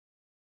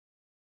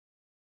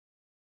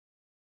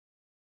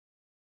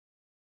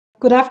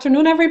Good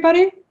afternoon,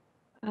 everybody.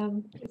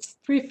 It's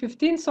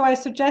 3:15, so I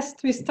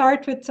suggest we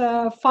start with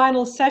a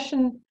final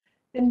session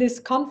in this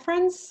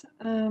conference.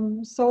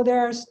 So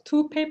there's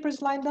two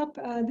papers lined up.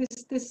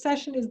 This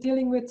session is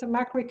dealing with the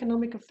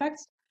macroeconomic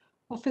effects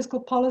of fiscal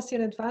policy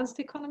and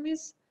advanced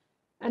economies.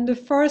 And the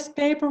first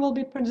paper will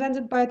be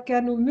presented by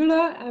Gernot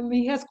Müller, and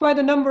he has quite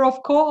a number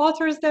of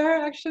co-authors there,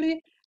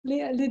 actually.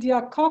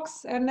 Lydia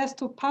Cox,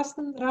 Ernesto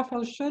Pasten,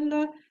 Raphael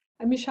Schoenle,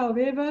 and Michael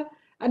Weber.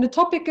 And the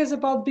topic is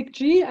about Big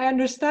G. I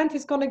understand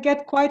he's going to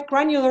get quite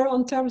granular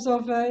on terms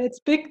of it's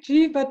Big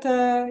G, but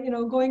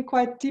going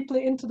quite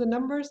deeply into the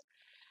numbers.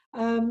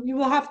 You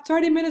will have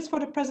 30 minutes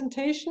for the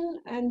presentation,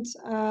 and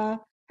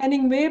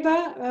Henning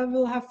Weber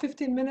will have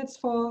 15 minutes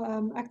for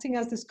acting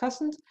as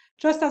discussant.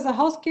 Just as a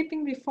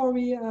housekeeping before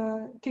we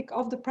kick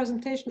off the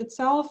presentation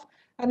itself,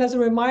 and as a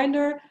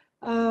reminder,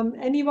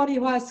 anybody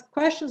who has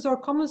questions or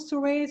comments to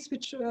raise,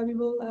 which we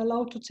will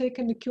allow to take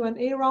in the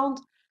Q&A round,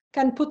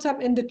 can put them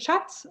in the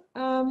chat.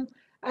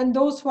 And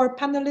those who are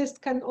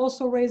panelists can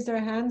also raise their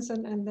hands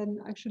and then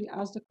actually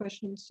ask the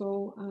question.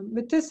 So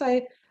with this,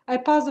 I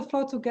pass the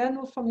floor to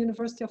Gernot from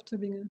University of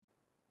Tübingen.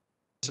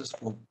 Just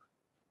for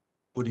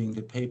putting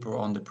the paper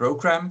on the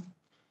program.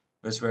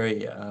 It was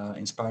very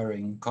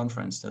inspiring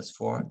conference this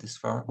far.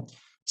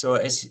 So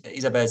as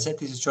Isabel said,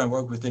 this is joint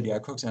work with Lydia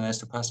Cox,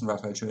 Ernesto Pasten,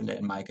 Raphael Schoenle,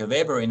 and Michael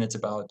Weber, and it's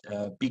about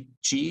Big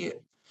G.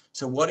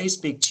 So what is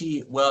Big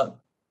G?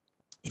 Well,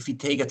 if you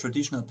take a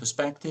traditional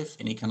perspective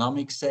in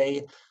economics,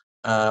 say,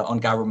 on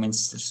government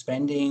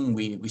spending,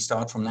 we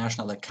start from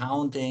national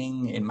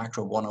accounting in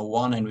Macro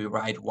 101, and we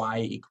write Y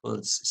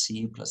equals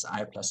C plus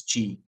I plus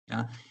G.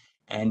 Yeah?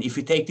 And if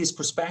we take this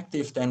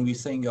perspective, then we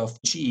think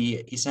of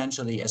G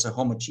essentially as a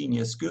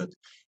homogeneous good,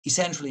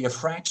 essentially a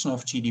fraction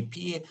of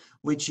GDP,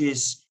 which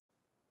is,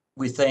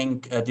 we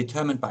think,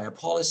 determined by a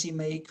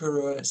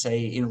policymaker,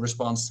 say, in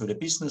response to the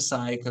business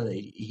cycle,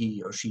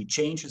 he or she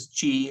changes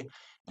G,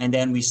 and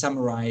then we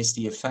summarize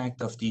the effect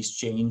of these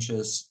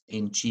changes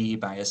in G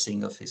by a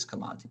single fiscal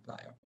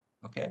multiplier.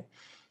 Okay.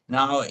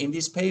 Now, in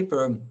this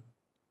paper,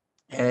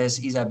 as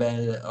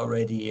Isabel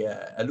already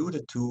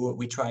alluded to,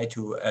 we try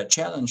to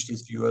challenge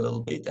this view a little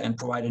bit and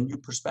provide a new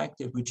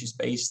perspective, which is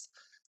based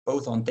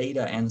both on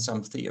data and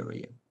some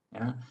theory.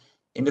 Yeah?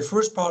 In the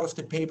first part of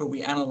the paper,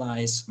 we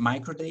analyze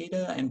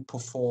microdata and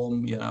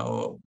perform,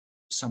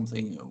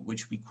 something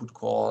which we could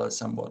call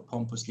somewhat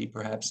pompously,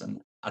 perhaps, an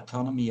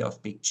autonomy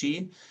of Big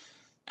G.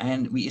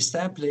 And we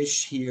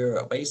establish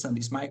here, based on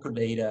this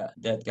microdata,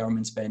 that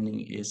government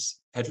spending is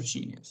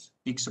heterogeneous.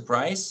 Big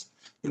surprise,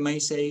 you may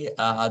say.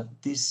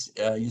 This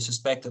you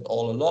suspected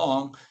all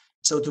along.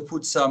 So to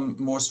put some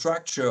more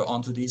structure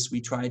onto this, we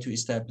try to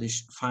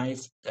establish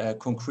 5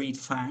 concrete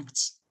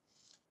facts.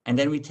 And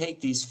then we take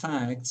these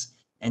facts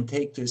and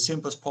take the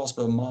simplest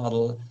possible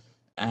model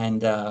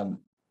and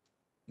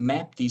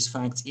map these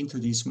facts into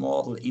this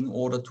model in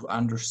order to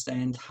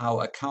understand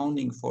how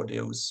accounting for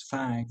those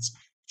facts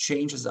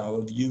changes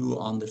our view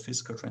on the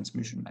fiscal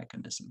transmission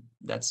mechanism.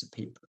 That's the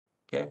paper.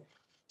 Okay.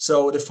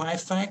 So the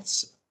 5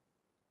 facts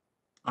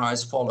are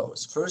as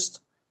follows.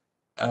 First,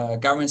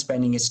 government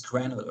spending is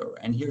granular.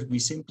 And here we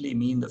simply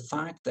mean the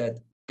fact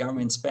that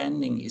government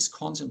spending is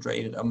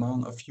concentrated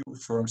among a few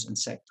firms and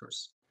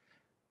sectors.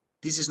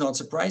 This is not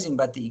surprising,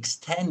 but the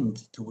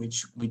extent to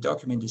which we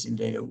document this in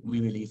data,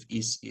 we believe,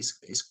 is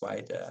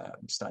quite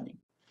stunning.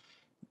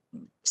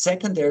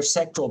 Second, there's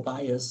sectoral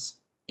bias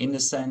in the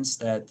sense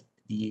that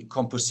the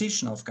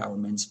composition of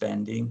government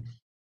spending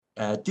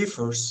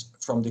differs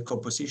from the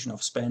composition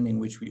of spending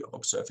which we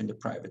observe in the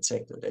private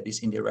sector, that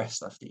is, in the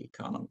rest of the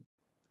economy.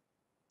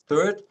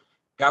 Third,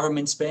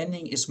 government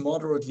spending is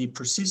moderately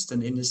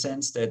persistent in the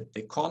sense that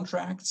the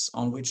contracts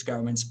on which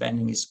government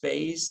spending is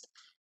based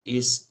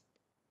is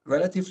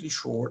relatively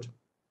short.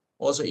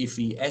 Also, if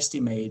we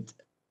estimate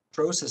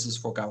processes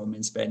for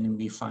government spending,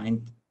 we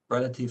find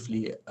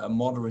relatively a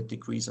moderate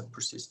degrees of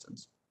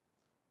persistence.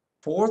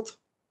 Fourth,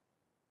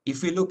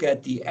 if we look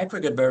at the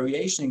aggregate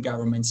variation in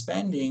government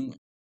spending,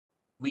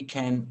 we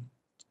can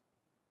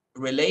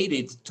relate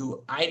it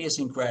to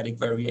idiosyncratic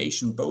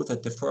variation, both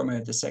at the firm and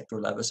at the sector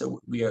level. So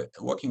we are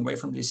working away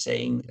from this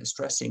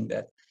stressing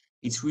that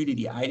it's really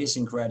the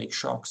idiosyncratic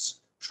shocks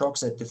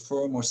at the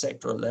firm or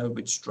sector level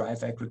which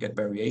drive aggregate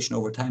variation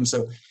over time.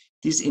 So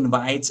this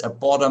invites a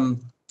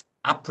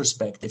bottom-up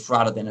perspective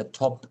rather than a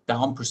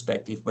top-down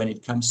perspective when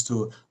it comes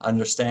to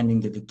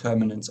understanding the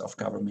determinants of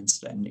government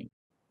spending.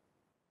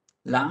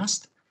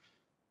 Last,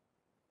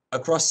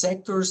 across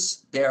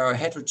sectors, there are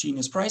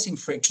heterogeneous pricing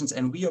frictions,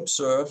 and we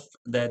observe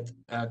that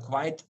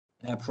quite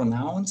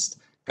pronounced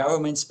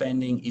government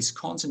spending is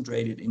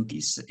concentrated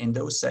in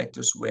those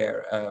sectors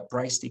where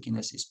price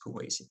stickiness is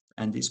pervasive.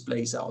 And this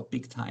plays out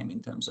big time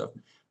in terms of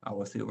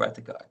our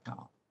theoretical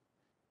account.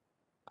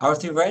 Our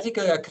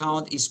theoretical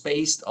account is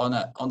based on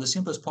the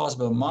simplest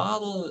possible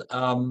model.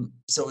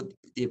 So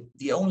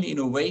the only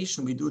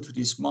innovation we do to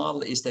this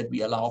model is that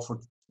we allow for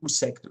 2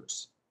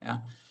 sectors. Yeah.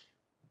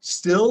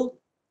 Still,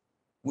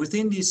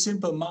 within this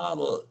simple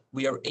model,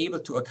 we are able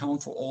to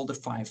account for all the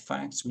 5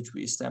 facts which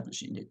we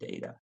establish in the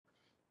data.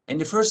 In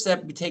the first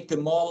step, we take the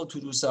model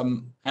to do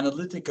some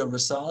analytical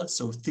results,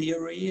 so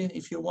theory,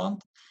 if you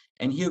want.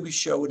 And here we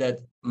show that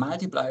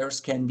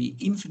multipliers can be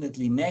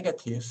infinitely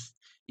negative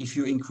if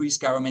you increase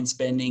government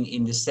spending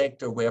in the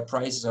sector where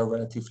prices are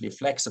relatively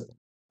flexible.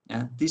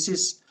 This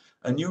is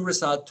a new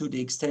result to the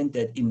extent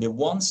that in the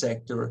one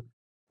sector,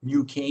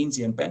 new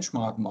Keynesian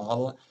benchmark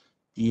model,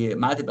 the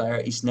multiplier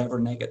is never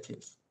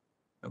negative.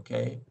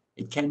 Okay,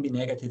 it can be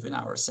negative in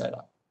our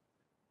setup.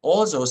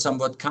 Also,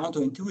 somewhat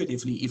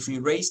counterintuitively, if we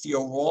raise the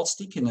overall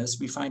stickiness,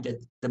 we find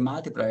that the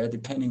multiplier,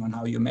 depending on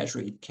how you measure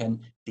it, can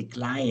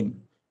decline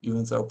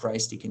even though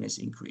price stickiness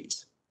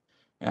increase.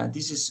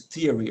 This is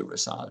theory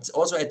results.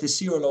 Also, at the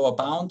zero lower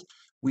bound,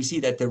 we see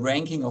that the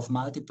ranking of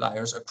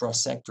multipliers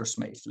across sectors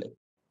may flip.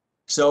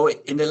 So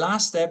in the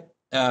last step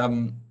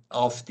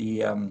of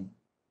the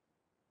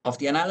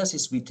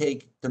analysis, we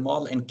take the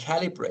model and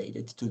calibrate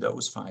it to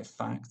those 5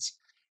 facts.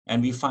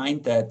 And we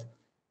find that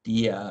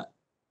the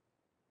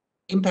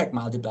impact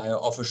multiplier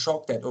of a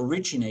shock that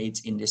originates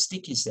in the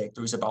sticky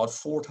sector is about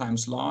 4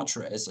 times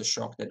larger as a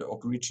shock that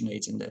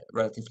originates in the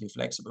relatively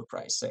flexible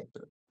price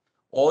sector.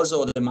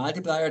 Also, the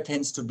multiplier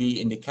tends to be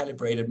in the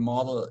calibrated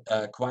model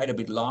quite a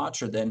bit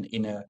larger than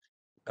in a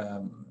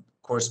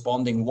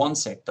corresponding one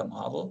sector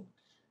model.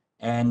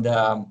 And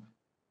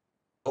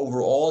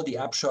overall, the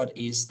upshot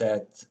is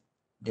that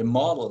the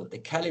model, the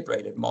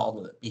calibrated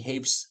model,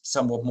 behaves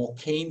somewhat more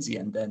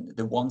Keynesian than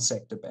the one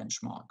sector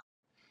benchmark,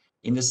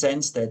 in the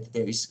sense that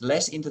there is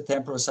less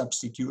intertemporal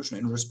substitution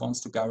in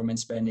response to government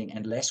spending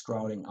and less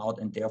crowding out,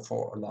 and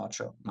therefore a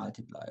larger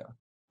multiplier.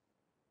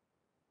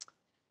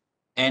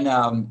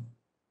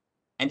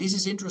 And this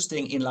is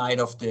interesting in light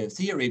of the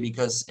theory,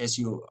 because as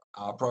you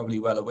are probably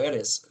well aware,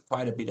 there's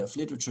quite a bit of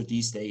literature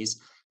these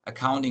days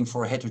accounting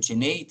for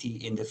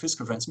heterogeneity in the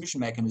fiscal transmission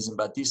mechanism,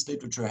 but this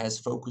literature has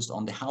focused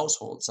on the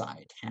household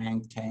side,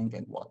 Hank, Tank,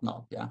 and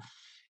whatnot.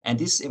 And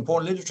this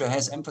important literature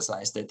has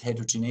emphasized that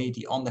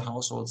heterogeneity on the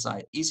household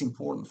side is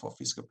important for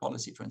fiscal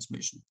policy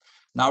transmission.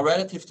 Now,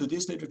 relative to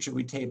this literature,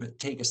 we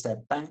take a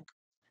step back,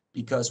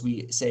 because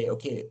we say,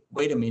 okay,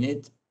 wait a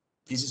minute,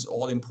 this is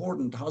all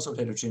important, household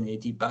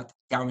heterogeneity, but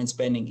government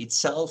spending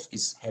itself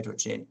is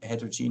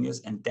heterogeneous,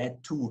 and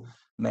that too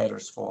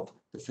matters for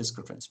the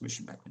fiscal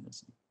transmission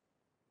mechanism.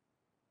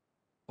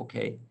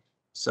 Okay,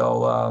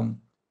 so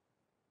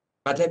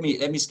but let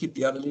me skip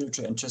the other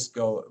literature and just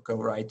go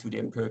right to the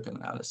empirical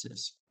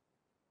analysis.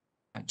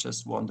 I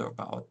just wonder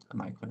about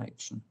my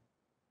connection,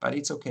 but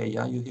it's okay.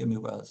 Yeah, you hear me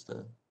well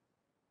still.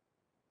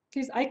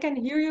 Please, I can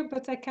hear you,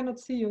 but I cannot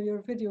see you.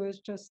 Your video is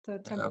just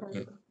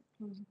temporary. Okay.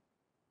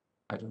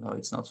 I don't know.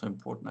 It's not so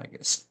important, I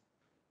guess.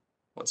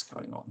 What's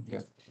going on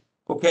here?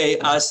 Okay.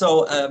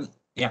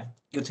 Yeah,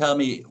 you tell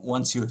me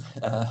once you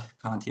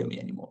can't hear me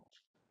anymore.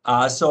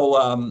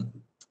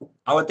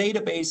 Our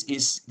database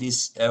is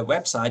this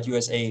website,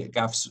 USA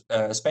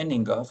Gov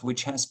Spending Gov,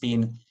 which has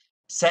been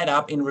set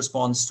up in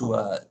response to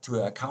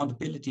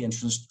accountability and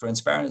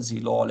transparency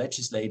law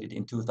legislated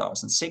in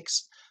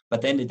 2006.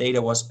 But then the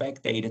data was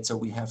backdated, so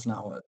we have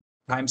now a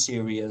time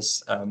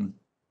series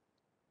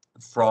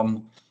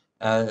from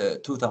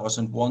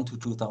 2001 to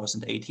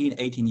 2018,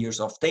 18 years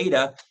of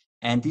data.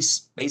 And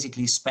this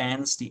basically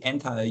spans the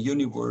entire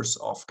universe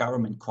of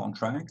government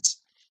contracts.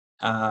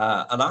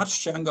 A large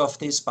chunk of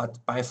this,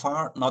 but by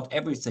far not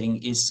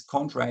everything, is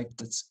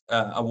contracts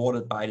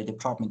awarded by the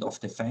Department of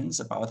Defense,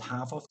 about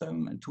half of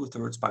them, and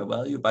 2/3 by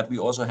value. But we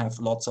also have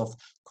lots of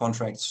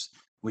contracts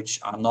which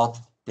are not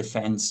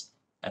defense,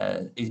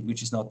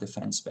 which is not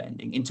defense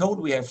spending. In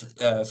total, we have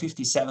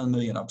 57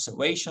 million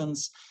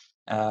observations.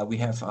 We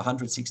have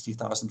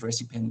 160,000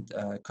 recipient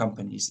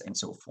companies and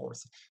so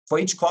forth. For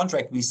each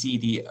contract, we see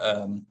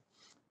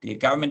the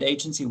government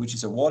agency which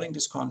is awarding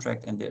this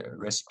contract and the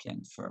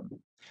recipient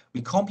firm.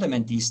 We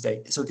complement these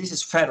data. So this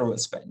is federal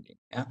spending.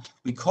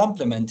 We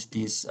complement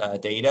this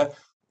data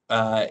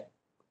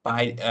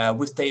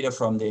with data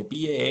from the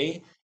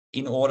BAA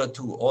in order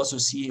to also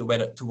see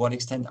to what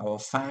extent our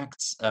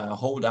facts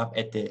hold up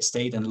at the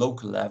state and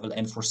local level.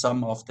 And for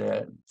some of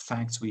the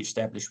facts we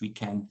establish, we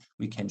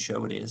can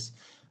show this.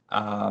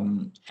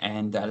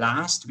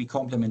 Last, we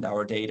complement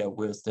our data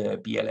with the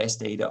BLS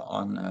data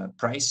on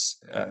price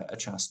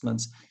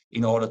adjustments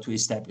in order to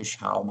establish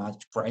how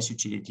much price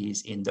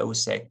utilities in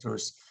those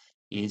sectors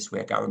is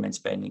where government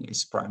spending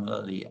is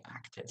primarily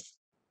active.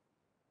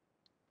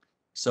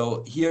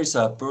 So here's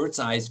a bird's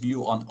eye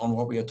view on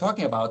what we are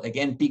talking about.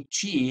 Again, big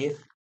G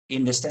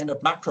in the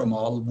standard macro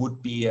model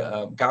would be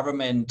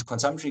government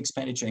consumption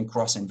expenditure and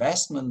cross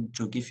investment.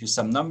 To give you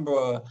some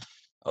number,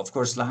 of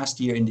course, last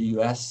year in the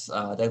US,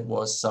 that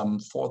was some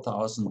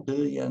 4,000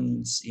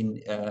 billions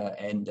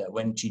and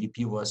when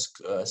GDP was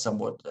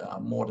somewhat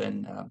more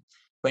than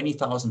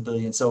 20,000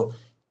 billion. So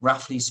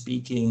roughly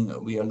speaking,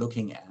 we are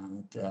looking at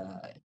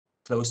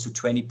close to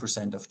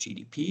 20% of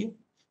GDP.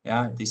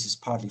 This is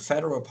partly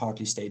federal,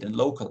 partly state and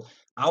local.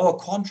 Our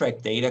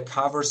contract data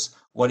covers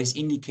what is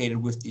indicated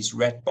with these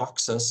red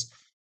boxes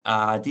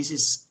This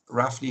is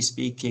roughly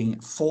speaking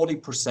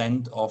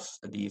 40% of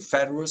the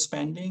federal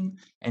spending,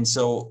 and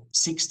so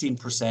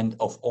 16%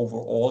 of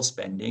overall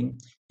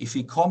spending. If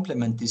we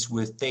complement this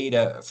with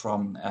data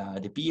from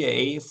the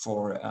BAA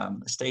for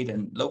state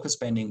and local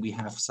spending, we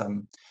have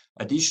some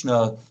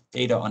additional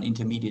data on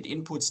intermediate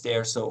inputs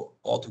there. So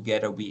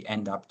altogether, we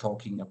end up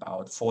talking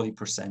about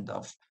 40%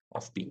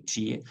 of big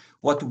G.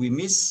 What do we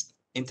miss?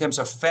 In terms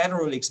of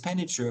federal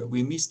expenditure,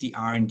 we miss the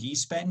R&D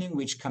spending,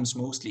 which comes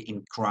mostly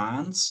in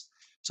grants.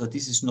 So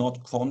this is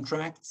not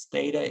contracts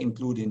data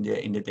included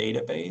in the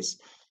database.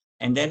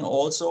 And then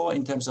also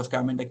in terms of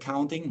government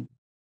accounting,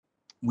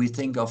 we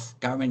think of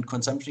government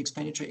consumption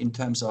expenditure in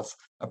terms of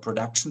a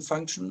production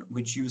function,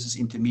 which uses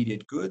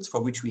intermediate goods for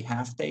which we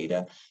have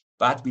data,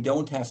 but we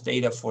don't have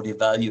data for the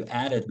value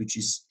added, which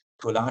is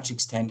to a large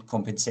extent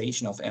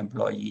compensation of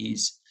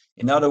employees.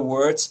 In other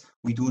words,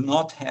 we do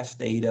not have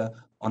data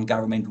on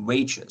government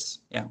wages,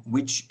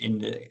 which in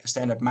the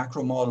standard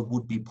macro model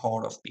would be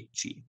part of big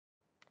G.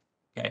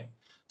 Okay.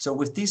 So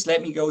with this,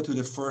 let me go to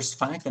the first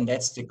fact, and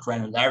that's the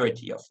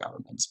granularity of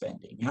government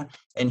spending. Yeah?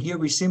 And here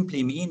we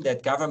simply mean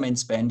that government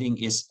spending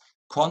is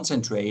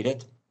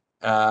concentrated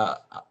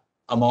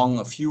among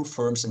a few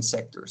firms and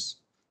sectors.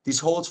 This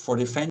holds for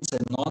defense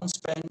and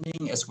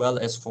non-spending, as well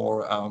as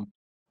for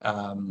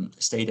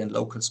state and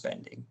local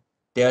spending.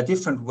 There are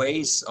different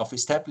ways of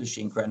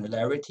establishing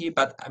granularity,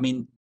 but I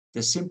mean,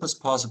 the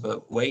simplest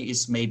possible way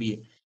is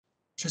maybe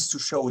just to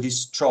show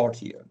this chart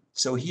here.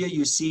 So here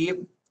you see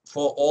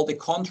for all the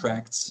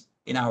contracts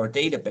in our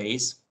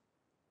database,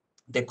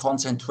 the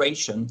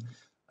concentration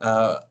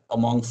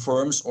among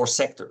firms or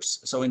sectors.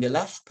 So in the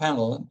left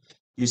panel,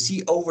 you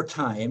see over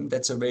time,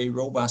 that's a very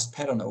robust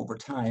pattern over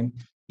time.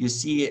 You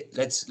see,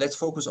 let's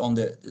focus on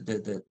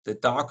the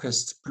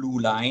darkest blue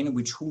line,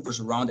 which hovers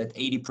around at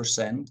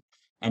 80%.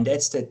 And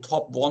that's the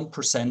top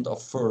 1%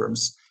 of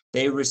firms.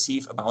 They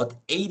receive about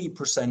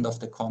 80% of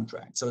the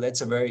contract. So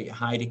that's a very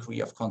high degree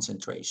of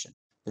concentration.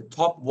 The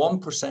top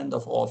 1%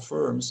 of all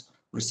firms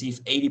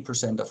receive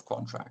 80% of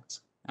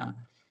contracts.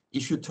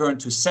 If you turn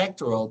to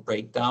sectoral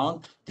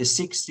breakdown, the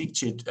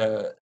 6-digit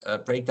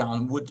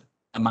breakdown would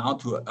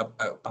amount to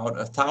about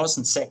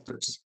 1,000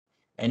 sectors.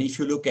 And if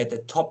you look at the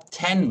top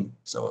 10,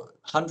 so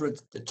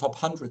the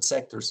top 100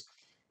 sectors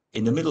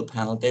in the middle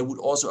panel, they would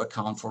also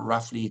account for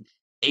roughly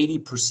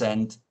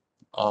 80%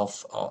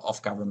 of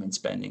government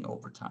spending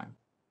over time.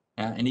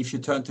 And if you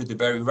turn to the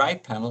very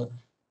right panel,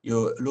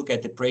 you look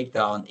at the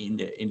breakdown in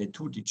the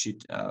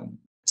 2-digit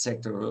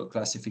sectoral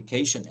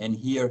classification, and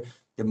here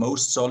the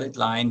most solid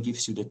line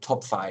gives you the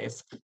top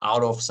 5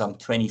 out of some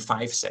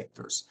 25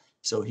 sectors.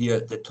 So here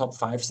the top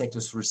 5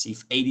 sectors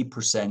receive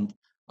 80%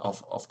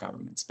 of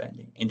government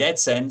spending. In that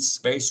sense,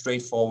 very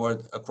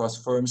straightforward across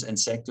firms and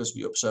sectors,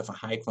 we observe a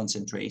high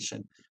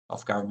concentration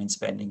of government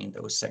spending in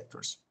those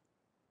sectors.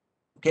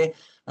 Okay,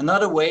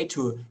 another way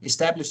to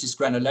establish this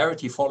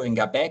granularity following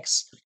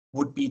GABEX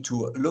would be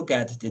to look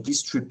at the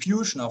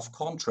distribution of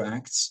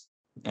contracts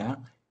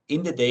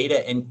in the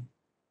data and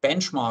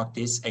benchmark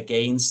this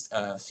against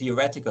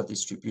theoretical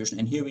distribution.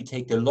 And here we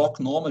take the log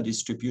normal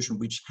distribution,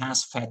 which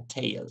has fat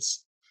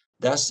tails.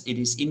 Thus, it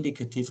is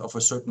indicative of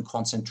a certain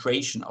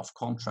concentration of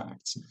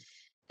contracts.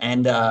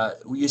 And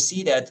you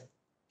see that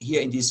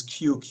here in these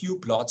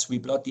QQ plots, we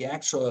plot the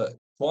actual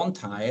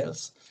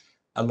quantiles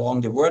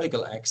along the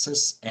vertical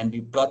axis, and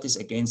we plot this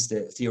against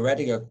the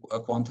theoretical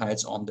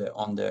quantiles on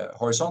the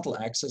horizontal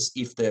axis.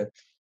 If the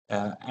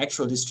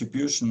actual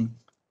distribution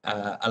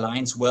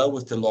aligns well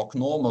with the log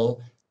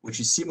normal, which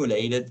is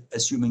simulated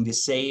assuming the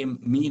same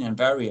mean and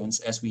variance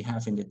as we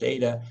have in the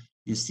data,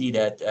 you see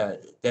that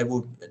that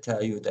would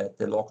tell you that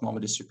the log normal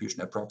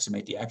distribution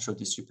approximates the actual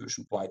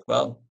distribution quite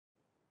well.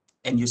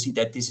 And you see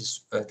that this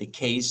is the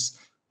case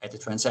at the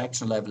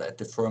transaction level, at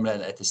the firm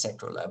level, at the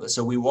sector level.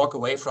 So we walk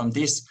away from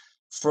this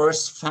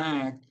first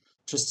fact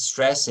just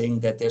stressing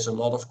that there's a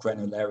lot of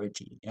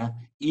granularity,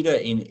 either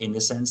in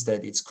the sense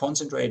that it's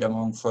concentrated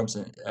among firms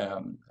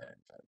and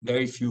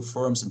very few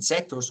firms and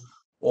sectors,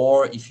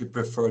 or if you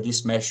prefer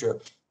this measure,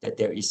 that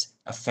there is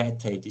a fat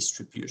tail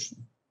distribution.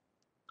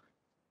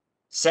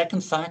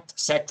 Second fact,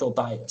 sectoral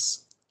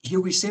bias.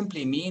 Here we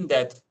simply mean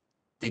that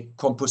the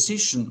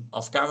composition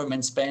of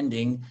government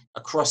spending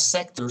across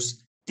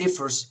sectors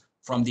differs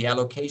from the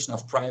allocation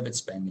of private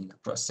spending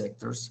across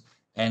sectors.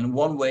 And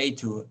one way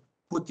to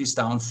put this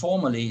down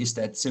formally is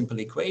that simple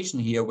equation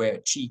here, where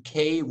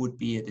GK would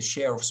be the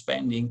share of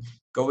spending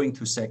going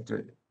to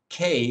sector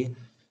K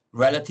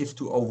relative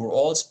to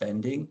overall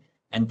spending,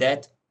 and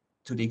that,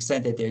 to the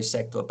extent that there is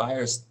sectoral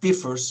bias,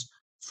 differs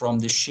from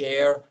the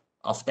share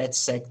of that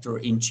sector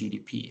in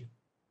GDP.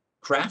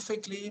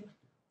 Graphically,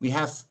 we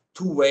have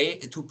two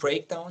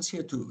breakdowns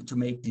here to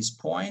make this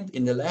point.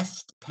 In the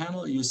left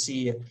panel, you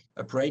see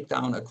a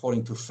breakdown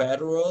according to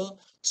federal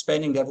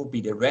spending. That would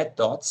be the red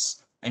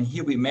dots. And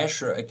here we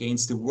measure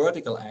against the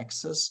vertical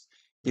axis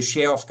the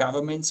share of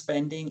government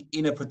spending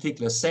in a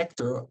particular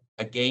sector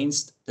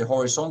against the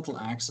horizontal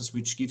axis,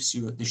 which gives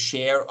you the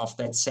share of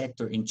that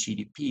sector in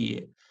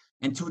GDP.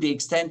 And to the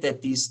extent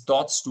that these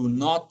dots do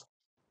not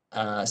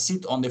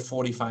sit on the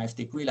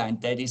 45-degree line,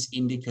 that is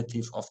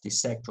indicative of the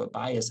sectoral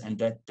bias, and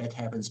that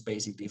happens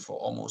basically for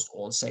almost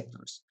all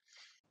sectors.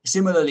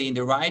 Similarly, in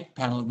the right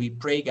panel, we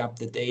break up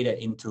the data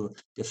into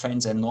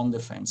defense and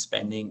non-defense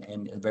spending,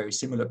 and a very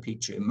similar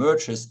picture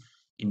emerges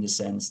in the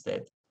sense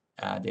that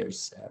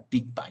there's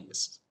big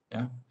bias.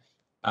 Yeah?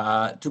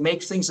 To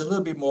make things a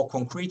little bit more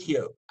concrete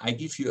here, I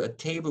give you a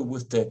table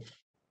with the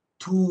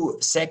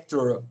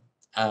two-digit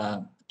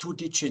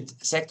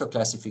sector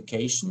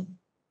classification,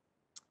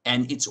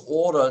 and it's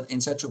ordered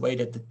in such a way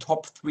that the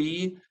top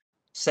 3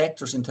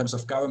 sectors in terms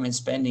of government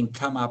spending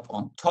come up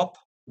on top.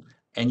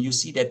 And you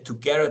see that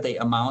together they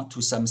amount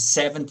to some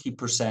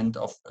 70%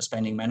 of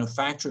spending.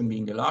 Manufacturing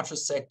being the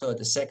largest sector,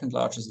 the second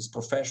largest is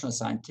professional,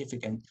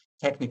 scientific, and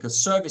technical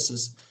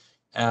services.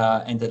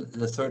 And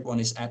the third one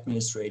is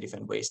administrative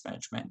and waste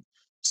management.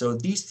 So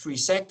these 3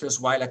 sectors,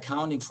 while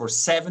accounting for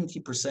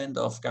 70%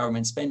 of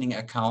government spending,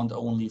 account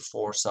only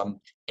for some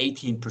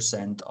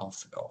 18%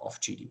 of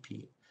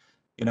GDP.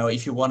 You know,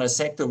 if you want a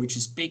sector which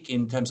is big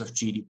in terms of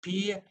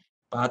GDP,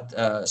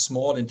 but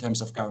small in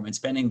terms of government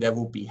spending, there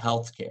will be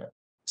healthcare,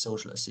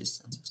 social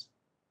assistances.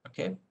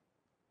 Okay.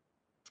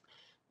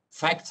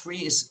 Fact 3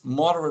 is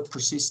moderate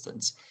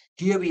persistence.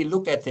 Here we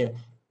look at the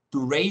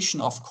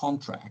duration of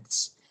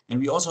contracts, and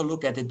we also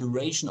look at the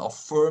duration of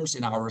firms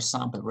in our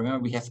sample. Remember,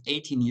 we have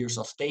 18 years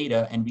of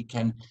data, and we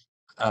can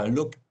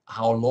look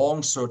how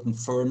long certain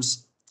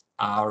firms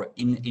are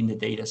in the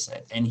data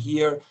set. And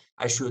here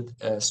I should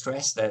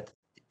stress that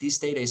this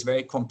data is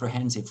very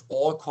comprehensive.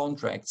 All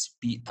contracts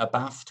be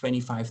above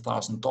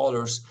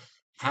 $25,000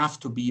 have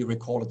to be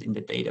recorded in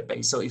the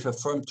database. So if a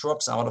firm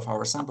drops out of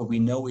our sample, we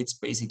know it's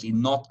basically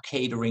not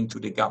catering to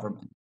the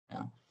government.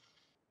 Yeah.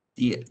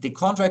 The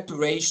contract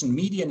duration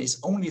median is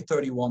only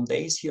 31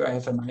 days. Here I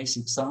have a nice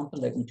example.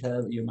 Let me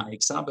tell you my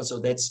example. So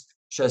that's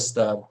just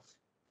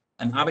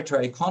an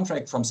arbitrary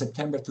contract from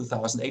September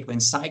 2008 when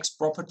Sykes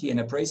Property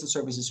and Appraisal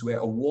Services were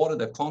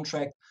awarded a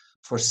contract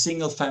for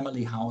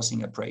single-family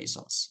housing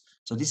appraisals.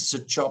 So this is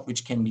a job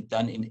which can be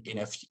done in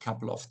a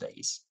couple of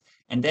days.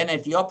 And then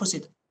at the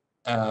opposite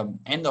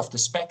end of the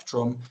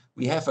spectrum,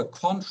 we have a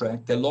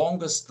contract. The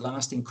longest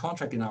lasting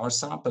contract in our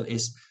sample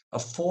is a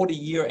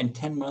 40-year and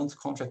 10-month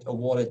contract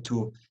awarded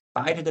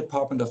by the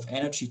Department of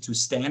Energy to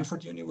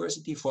Stanford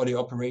University for the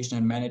operation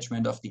and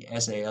management of the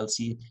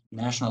SALC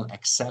National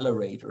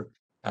Accelerator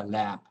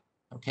Lab.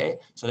 Okay,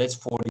 so that's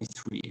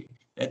 43.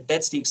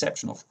 That's the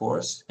exception, of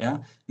course. Yeah,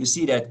 you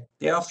see that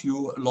there are a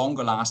few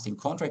longer lasting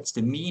contracts.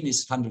 The mean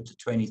is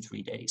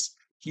 123 days.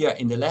 Here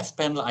in the left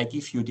panel, I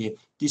give you the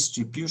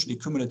distribution, the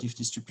cumulative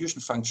distribution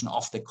function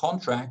of the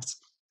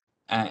contracts.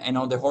 And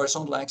on the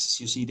horizontal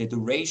axis, you see the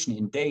duration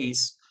in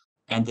days,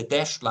 and the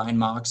dashed line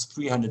marks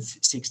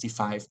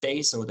 365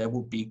 days. So there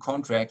would be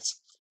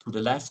contracts to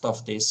the left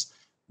of this,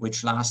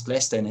 which last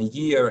less than a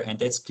year. And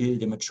that's clearly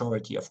the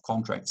majority of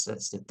contracts.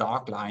 That's the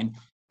dark line.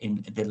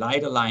 In the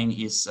lighter line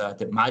is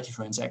the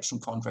multi-transaction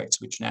contracts,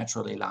 which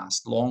naturally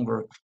last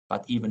longer.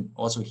 But even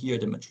also here,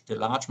 the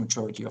large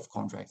majority of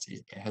contracts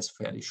has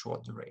fairly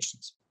short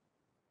durations.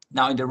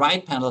 Now, in the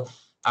right panel,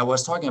 I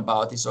was talking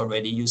about this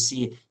already. You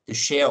see the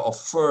share of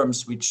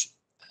firms which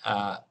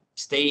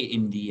stay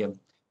in the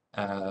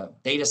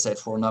data set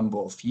for a number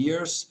of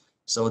years.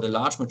 So the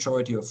large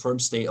majority of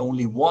firms stay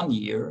only 1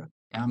 year,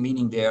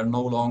 meaning they are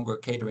no longer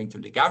catering to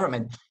the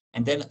government.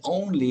 And then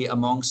only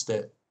amongst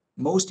the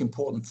most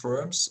important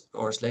firms,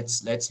 or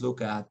let's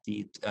look at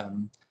the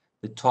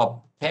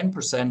top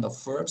 10% of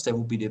firms, there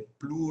will be the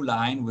blue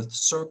line with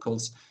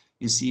circles.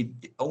 You see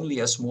only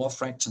a small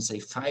fraction, say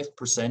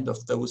 5%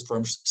 of those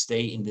firms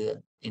stay in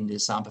the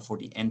sample for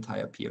the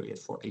entire period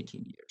for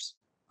 18 years.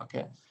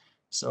 Okay,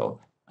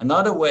 so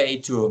another way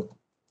to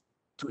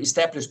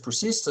establish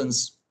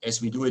persistence,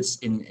 as we do it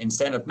in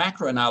standard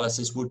macro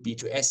analysis, would be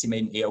to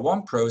estimate an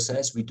AR1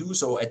 process. We do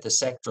so at the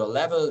sectoral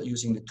level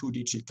using the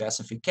two-digit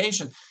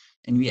classification,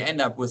 and we end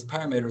up with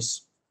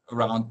parameters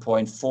around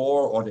 0.4,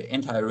 or the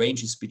entire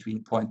range is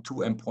between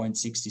 0.2 and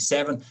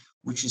 0.67,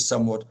 which is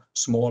somewhat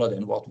smaller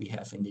than what we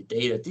have in the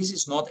data. This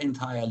is not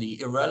entirely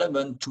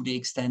irrelevant to the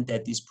extent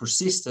that this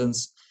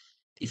persistence,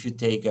 if you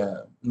take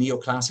a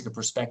neoclassical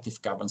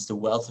perspective, governs the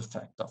wealth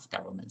effect of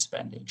government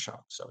spending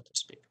shock, so to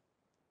speak.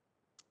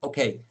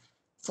 Okay,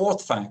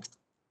 fourth fact,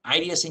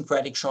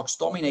 idiosyncratic shocks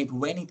dominate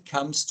when it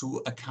comes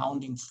to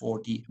accounting for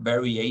the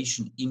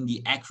variation in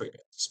the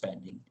aggregate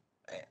spending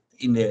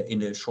in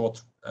the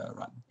short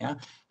run. Yeah,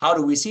 how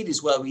do we see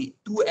this? Well, we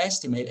do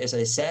estimate, as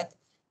I said,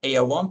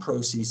 AR1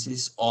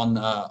 processes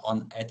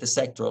at the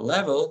sectoral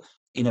level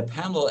in a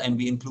panel, and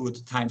we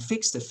include time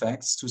fixed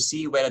effects to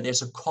see whether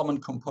there's a common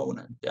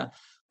component. Yeah,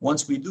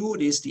 once we do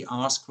this, the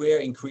R square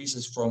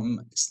increases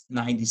from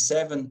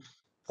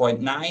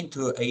 97.9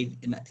 to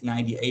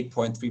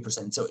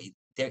 98.3%. So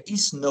there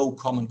is no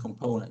common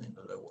component, in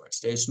other words.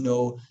 There's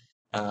no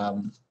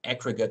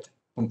aggregate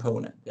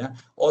component. Yeah.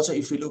 Also,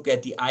 if we look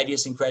at the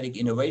idiosyncratic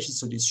innovations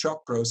to this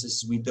shock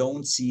process, we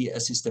don't see a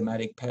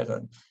systematic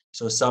pattern.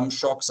 So some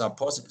shocks are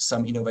positive,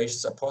 some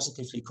innovations are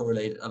positively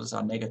correlated, others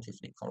are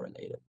negatively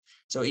correlated.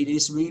 So it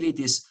is really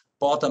this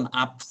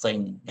bottom-up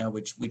thing,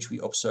 which we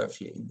observe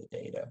here in the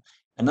data.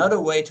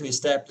 Another way to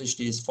establish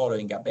this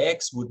following up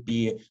X would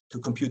be to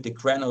compute the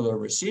granular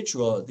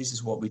residual. This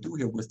is what we do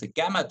here with the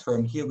gamma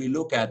term. Here we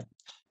look at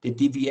the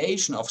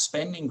deviation of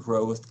spending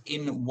growth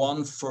in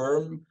one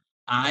firm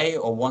I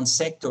or one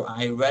sector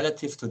I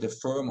relative to the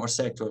firm or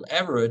sectoral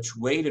average,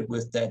 weighted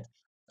with that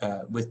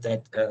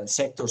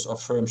sectors or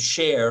firm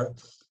share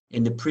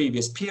in the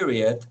previous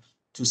period,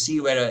 to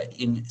see whether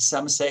in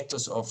some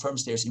sectors or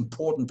firms there's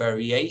important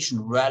variation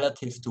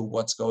relative to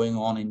what's going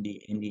on in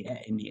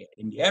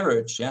the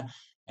average,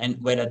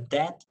 and whether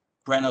that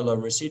granular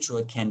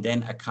residual can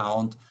then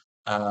account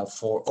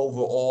for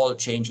overall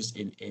changes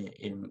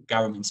in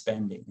government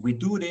spending. We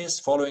do this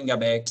following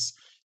up X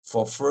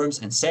for firms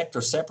and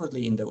sectors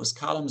separately in those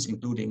columns,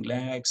 including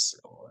lags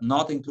or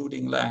not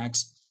including lags.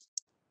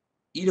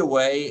 Either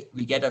way,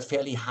 we get a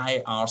fairly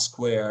high R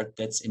squared.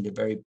 That's in the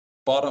very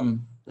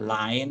bottom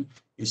line.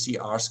 You see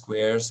R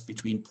squares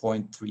between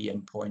 0.3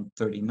 and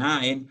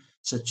 0.39,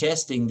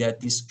 suggesting that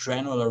this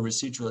granular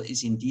residual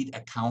is indeed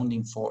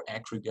accounting for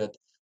aggregate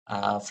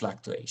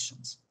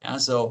fluctuations.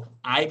 So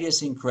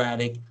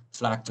idiosyncratic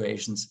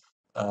fluctuations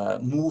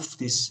move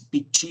this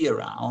big G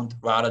around,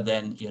 rather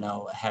than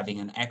having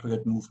an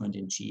aggregate movement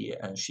in G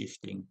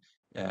shifting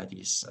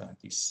these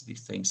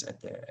things at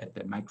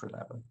the micro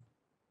level.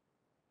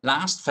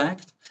 Last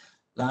fact.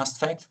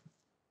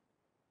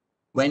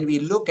 When we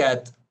look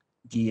at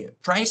the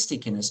price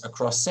stickiness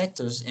across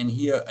sectors, and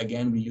here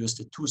again we use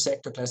the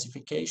two-sector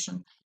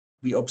classification,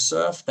 we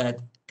observe that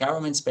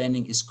government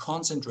spending is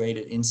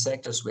concentrated in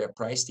sectors where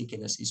price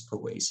stickiness is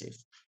pervasive.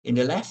 In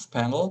the left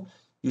panel,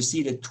 you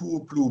see the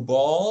two blue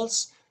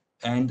balls,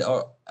 and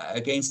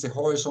against the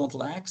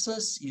horizontal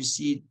axis, you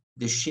see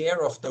the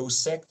share of those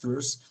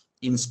sectors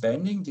in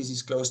spending. This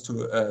is close to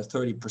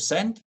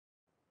 30%.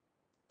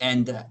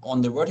 And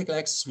on the vertical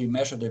axis, we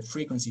measure the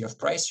frequency of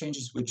price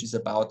changes, which is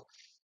about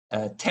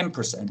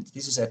 10%.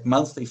 This is at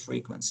monthly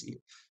frequency.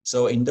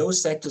 So in those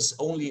sectors,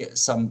 only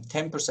some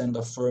 10%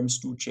 of firms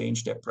do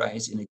change their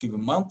price in a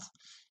given month.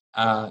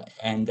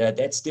 And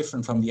that's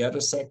different from the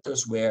other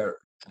sectors where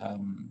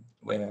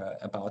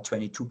about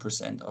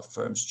 22% of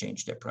firms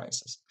change their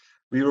prices.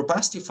 We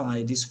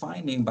robustify this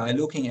finding by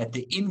looking at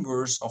the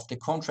inverse of the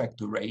contract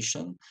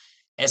duration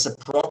as a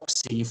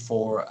proxy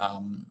for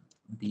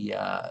the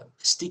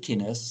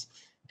stickiness,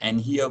 and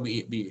here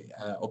we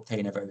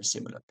obtain a very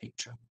similar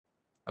picture.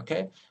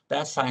 Okay,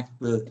 that fact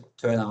will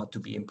turn out to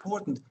be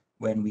important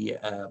when we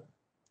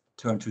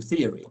turn to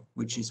theory,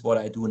 which is what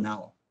I do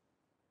now.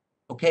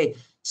 Okay,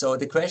 so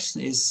the question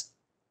is,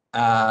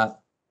 to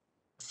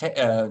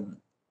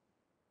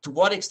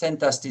what extent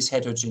does this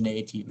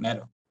heterogeneity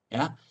matter?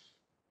 Yeah,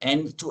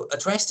 and to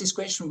address this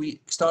question,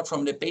 we start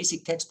from the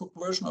basic textbook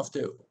version of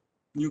the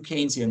new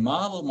Keynesian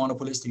model,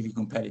 monopolistically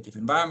competitive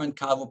environment,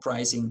 Calvo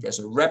pricing. There's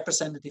a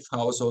representative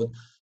household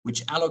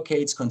which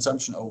allocates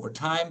consumption over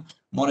time.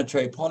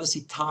 Monetary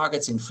policy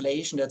targets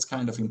inflation. That's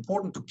kind of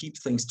important to keep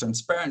things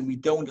transparent. We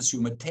don't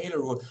assume a Taylor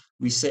rule.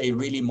 We say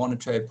really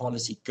monetary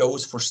policy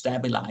goes for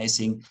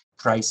stabilizing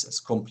prices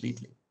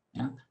completely.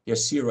 Yeah?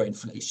 There's zero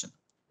inflation.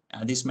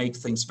 This makes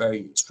things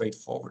very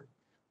straightforward.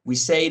 We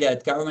say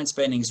that government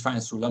spending is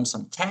financed through lump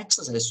sum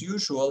taxes as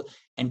usual,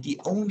 and the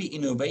only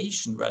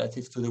innovation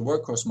relative to the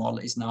workhorse model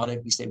is now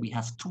that we say we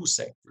have two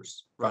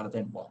sectors rather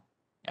than one.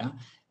 Yeah?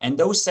 And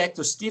those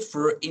sectors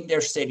differ in their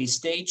steady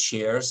state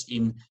shares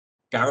in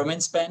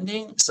government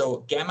spending.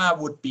 So gamma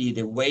would be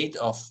the weight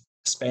of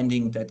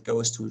spending that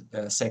goes to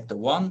sector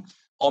one.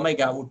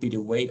 Omega would be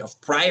the weight of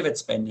private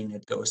spending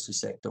that goes to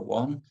sector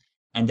one.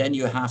 And then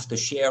you have the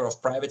share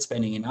of private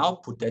spending in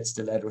output, that's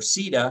the letter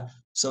zeta,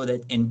 so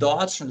that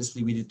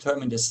endogenously we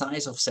determine the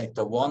size of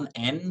sector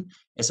 1n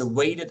as a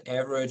weighted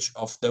average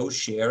of those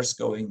shares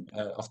going,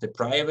 of the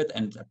private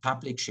and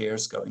public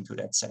shares going to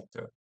that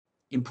sector.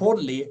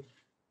 Importantly,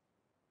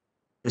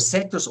 the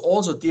sectors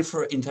also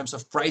differ in terms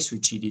of price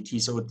rigidity.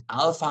 So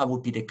alpha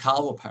would be the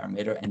Calvo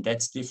parameter, and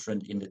that's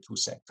different in the two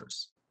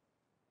sectors.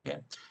 Okay.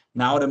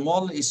 Now the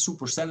model is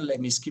super standard. Let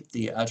me skip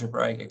the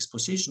algebraic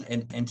exposition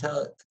and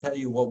tell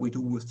you what we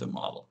do with the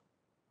model.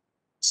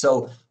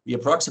 So we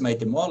approximate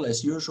the model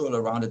as usual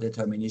around a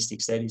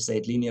deterministic steady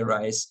state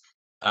linearize.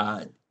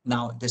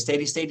 Now the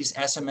steady state is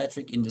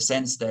asymmetric in the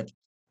sense that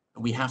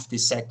we have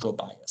this sectoral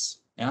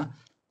bias. Yeah,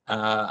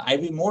 I'll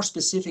be more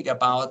specific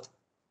about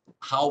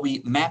how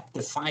we map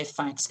the 5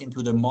 facts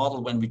into the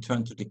model when we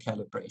turn to the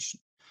calibration.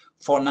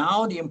 For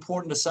now, the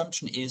important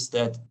assumption is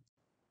that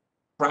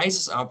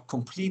prices are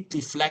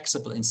completely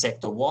flexible in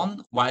sector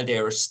 1, while they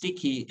are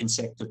sticky in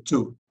sector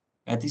 2.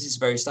 And this is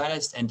very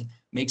stylized and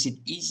makes it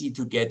easy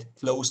to get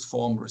closed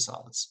form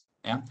results.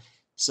 Yeah.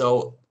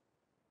 So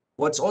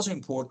what's also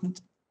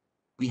important,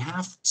 we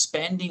have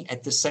spending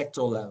at the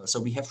sectoral level. So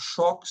we have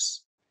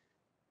shocks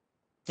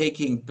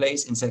taking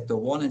place in sector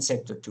 1 and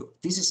sector 2.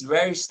 This is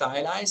very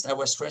stylized. I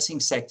was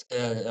stressing fact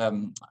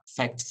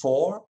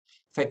 4.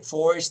 Fact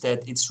 4 is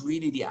that it's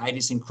really the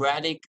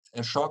idiosyncratic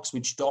shocks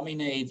which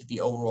dominate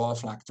the overall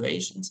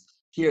fluctuations.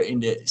 Here in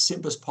the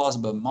simplest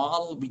possible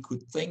model, we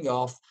could think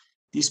of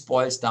this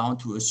boils down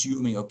to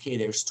assuming, okay,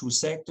 there's two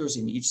sectors.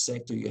 In each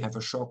sector, you have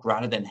a shock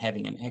rather than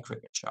having an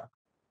aggregate shock.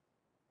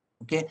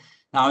 Okay,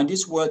 now in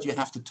this world, you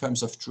have the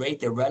terms of trade,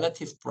 the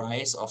relative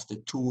price of the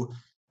two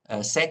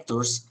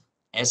sectors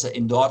as an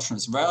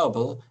endogenous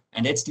variable,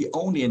 and that's the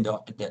only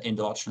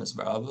endogenous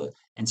variable.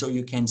 And so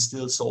you can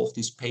still solve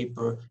this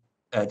paper,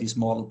 this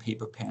model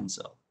paper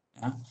pencil.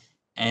 Yeah?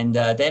 And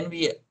then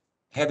we,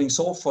 having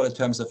solved for the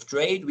terms of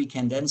trade, we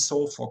can then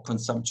solve for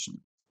consumption.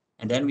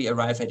 And then we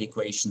arrive at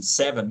equation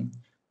 7,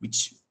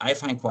 which I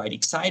find quite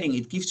exciting.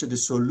 It gives you the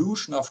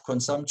solution of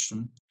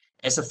consumption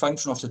as a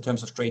function of the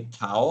terms of trade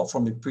tau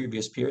from the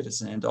previous period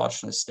as an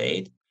endogenous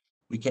state.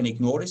 We can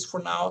ignore this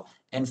for now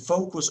and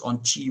focus on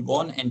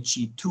G1 and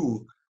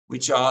G2,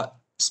 which are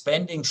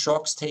spending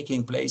shocks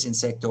taking place in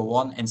sector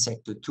 1 and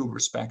sector 2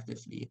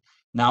 respectively.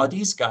 Now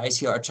these guys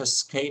here are just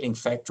scaling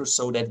factors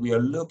so that we are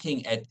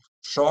looking at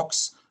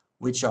shocks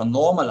which are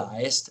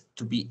normalized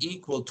to be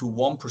equal to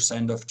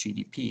 1% of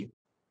GDP.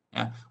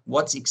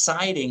 What's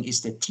exciting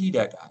is the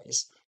theta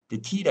guys. The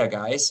theta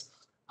guys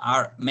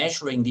are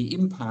measuring the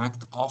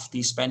impact of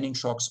these spending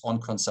shocks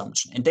on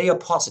consumption. And they are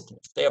positive.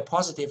 They are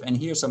positive, and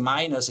here's a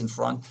minus in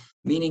front,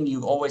 meaning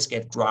you always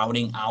get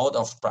crowding out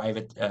of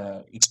private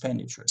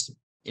expenditures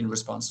in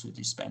response to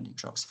these spending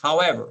shocks.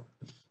 However,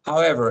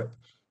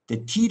 the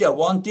theta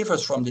 1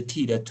 differs from the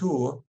theta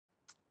 2.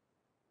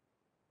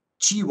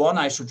 G1,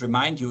 I should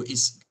remind you,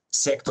 is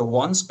sector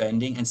 1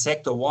 spending, and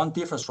sector 1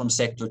 differs from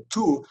sector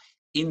 2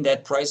 in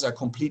that prices are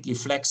completely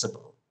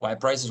flexible, while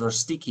prices are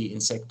sticky in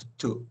sector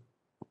 2.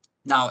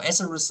 Now,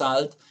 as a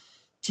result,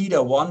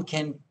 theta 1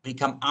 can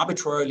become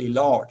arbitrarily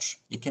large.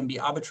 It can be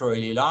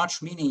arbitrarily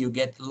large, meaning you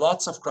get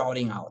lots of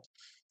crowding out.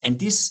 And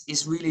this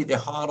is really the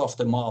heart of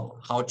the model,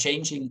 how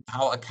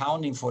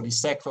accounting for the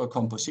sectoral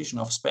composition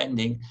of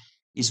spending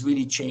is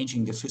really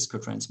changing the fiscal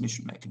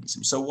transmission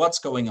mechanism. So what's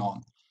going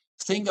on?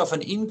 Think of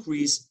an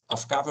increase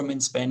of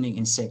government spending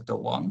in sector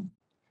 1.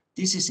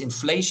 This is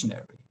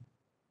inflationary.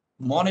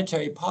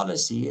 Monetary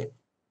policy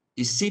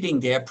is sitting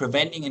there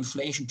preventing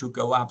inflation to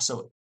go up.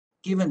 So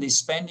given this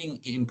spending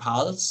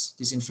impulse,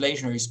 this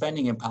inflationary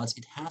spending impulse,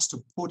 it has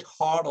to put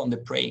hard on the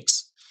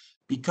brakes,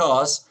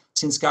 because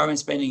since government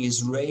spending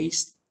is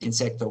raised in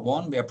sector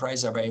 1, where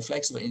prices are very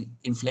flexible,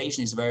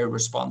 inflation is very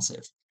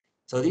responsive.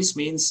 So this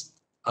means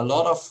a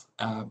lot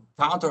of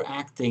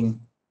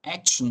counteracting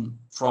action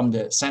from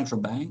the central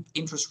bank.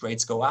 Interest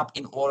rates go up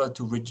in order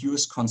to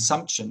reduce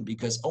consumption,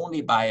 because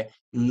only by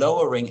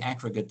lowering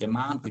aggregate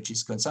demand, which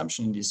is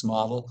consumption in this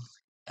model,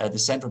 the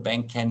central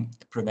bank can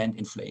prevent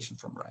inflation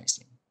from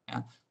rising.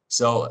 Yeah?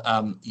 So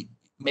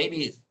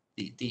maybe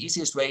the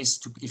easiest way is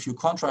to, if you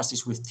contrast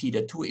this with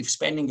theta 2, if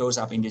spending goes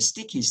up in the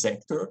sticky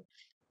sector,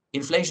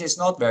 inflation is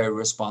not very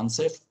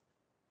responsive,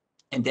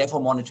 and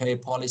therefore monetary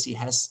policy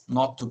has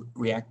not to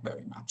react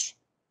very much.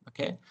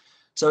 Okay,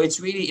 so it's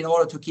really in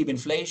order to keep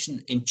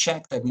inflation in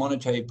check that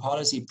monetary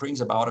policy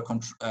brings about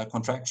a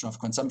contraction of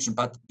consumption.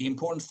 But the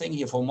important thing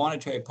here for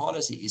monetary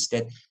policy is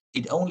that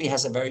it only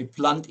has a very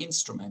blunt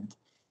instrument.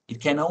 It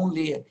can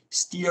only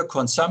steer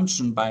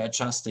consumption by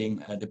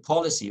adjusting the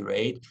policy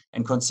rate,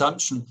 and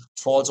consumption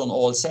falls on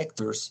all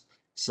sectors.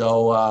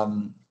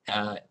 So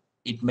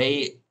it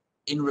may,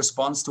 in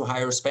response to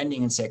higher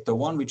spending in sector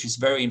 1, which is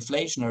very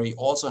inflationary,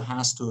 also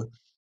has to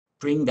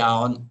bring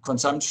down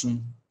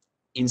consumption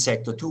in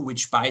sector 2,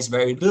 which buys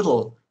very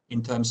little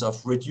in terms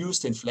of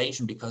reduced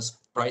inflation, because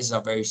prices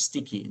are very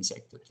sticky in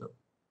sector 2.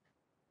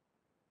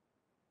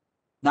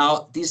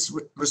 Now, these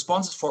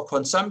responses for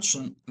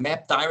consumption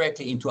map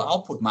directly into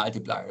output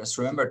multipliers.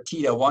 Remember,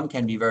 theta 1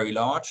 can be very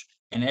large,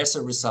 and as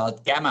a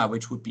result, gamma,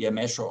 which would be a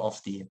measure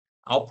of the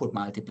output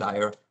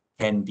multiplier,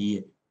 can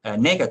be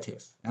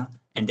negative. Yeah?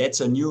 And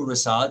that's a new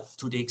result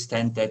to the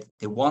extent that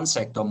the one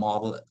sector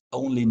model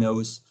only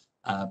knows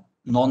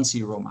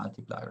non-zero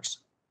multipliers.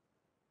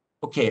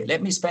 Okay,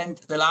 let me spend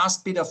the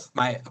last bit of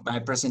my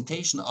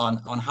presentation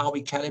on how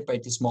we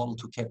calibrate this model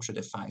to capture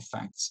the 5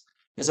 facts.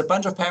 There's a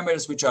bunch of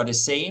parameters which are the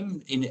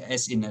same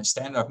as in a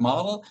standard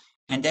model,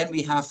 and then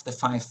we have the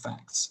 5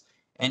 facts.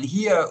 And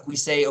here we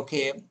say,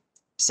 okay,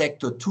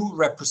 sector 2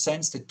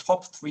 represents the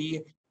top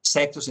 3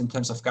 sectors in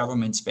terms of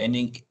government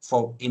spending,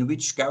 in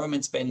which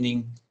government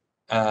spending,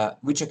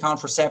 which account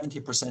for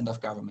 70%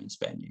 of government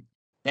spending.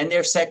 Then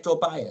there's sectoral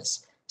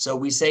bias. So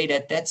we say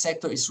that that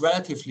sector is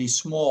relatively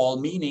small,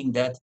 meaning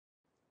that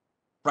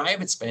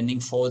private spending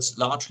falls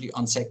largely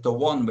on sector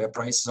 1, where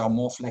prices are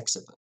more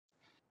flexible.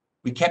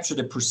 We capture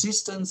the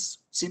persistence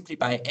simply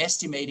by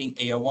estimating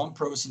AR1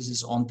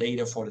 processes on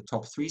data for the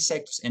top 3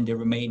 sectors and the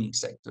remaining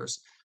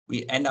sectors.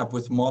 We end up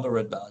with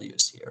moderate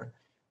values here.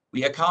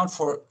 We account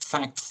for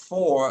fact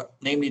 4,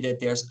 namely that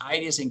there's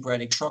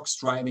idiosyncratic shocks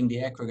driving the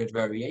aggregate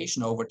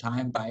variation over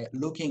time by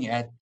looking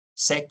at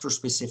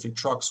sector-specific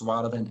shocks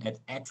rather than at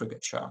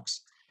aggregate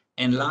shocks.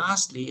 And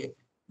lastly,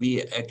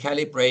 we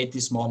calibrate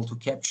this model to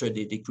capture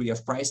the degree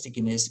of price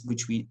stickiness,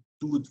 which we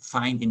do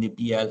find in the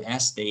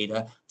BLS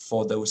data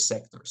for those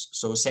sectors.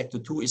 So sector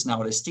 2 is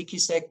now the sticky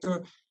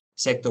sector.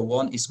 Sector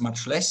 1 is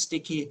much less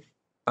sticky,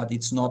 but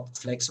it's not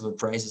flexible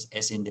prices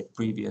as in the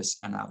previous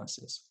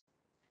analysis.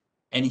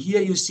 And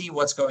here you see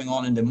what's going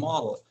on in the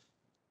model.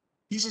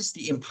 This is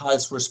the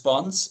impulse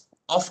response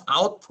of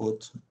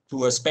output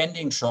to a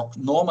spending shock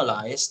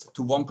normalized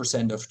to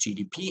 1% of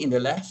GDP. In the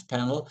left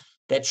panel,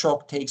 that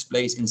shock takes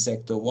place in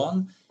sector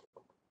 1.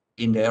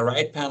 In the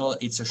right panel,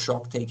 it's a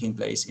shock taking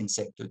place in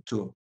sector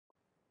 2.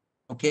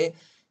 Okay,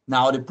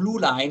 now the blue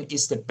line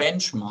is the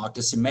benchmark,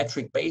 the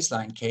symmetric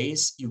baseline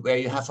case, where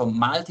you have a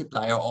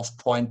multiplier of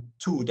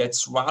 0.2.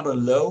 That's rather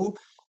low,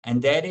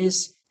 and that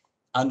is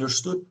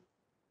understood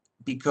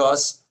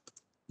because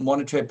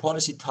monetary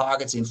policy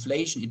targets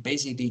inflation. It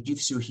basically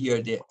gives you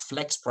here the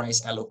flex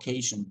price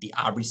allocation, the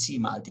RBC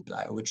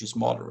multiplier, which is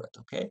moderate,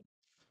 okay?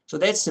 So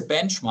that's the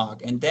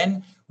benchmark. And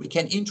then we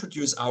can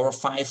introduce our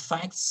 5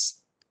 facts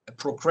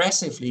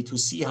progressively to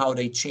see how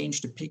they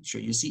change the picture.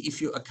 You see,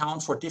 if you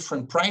account for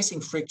different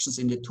pricing frictions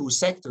in the 2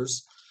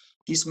 sectors,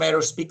 this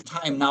matters big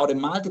time. Now the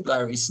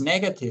multiplier is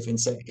negative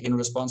in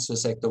response to a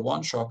sector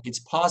 1 shock. It's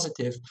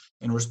positive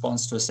in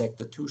response to a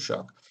sector 2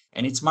 shock.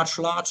 And it's much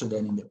larger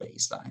than in the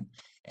baseline.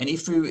 And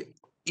if we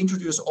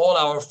introduce all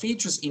our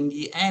features in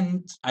the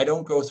end, I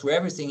don't go through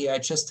everything here, I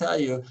just tell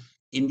you,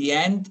 in the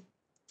end,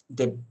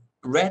 the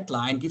red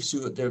line gives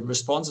you the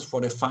responses for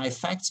the 5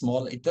 facts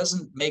model. It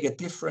doesn't make a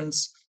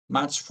difference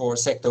much for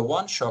sector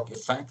 1 shock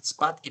effects,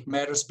 but it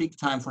matters big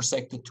time for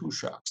sector 2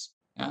 shocks.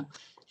 Yeah?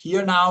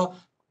 Here now,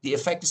 the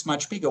effect is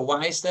much bigger.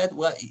 Why is that?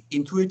 Well,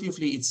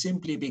 intuitively, it's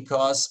simply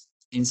because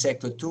in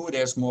sector 2,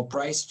 there's more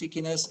price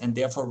stickiness, and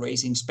therefore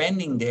raising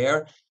spending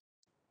there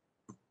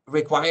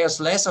requires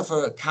less of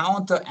a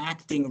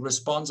counteracting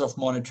response of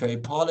monetary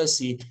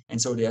policy, and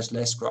so there's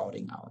less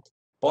crowding out.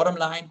 Bottom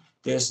line,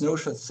 there's no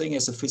such thing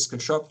as a fiscal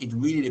shock. It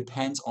really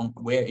depends on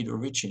where it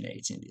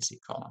originates in this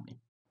economy.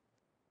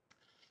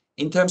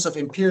 In terms of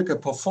empirical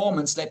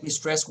performance, let me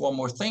stress one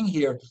more thing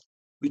here.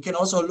 We can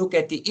also look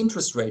at the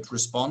interest rate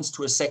response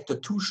to a sector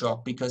 2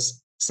 shock,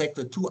 because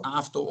sector 2,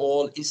 after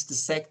all, is the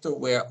sector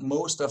where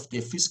most of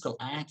the fiscal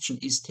action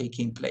is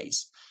taking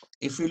place.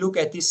 If we look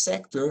at this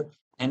sector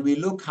and we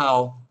look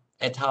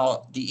at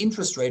how the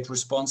interest rate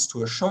responds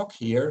to a shock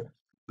here,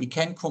 we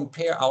can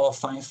compare our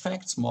 5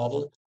 facts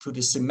model to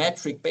the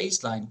symmetric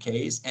baseline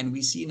case, and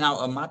we see now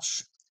a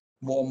much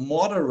more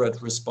moderate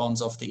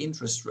response of the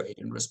interest rate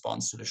in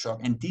response to the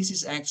shock. And this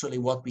is actually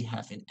what we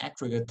have in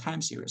aggregate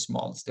time series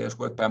models. There's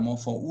work by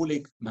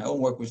Monfort-Uhlig, my own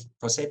work with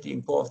Posetti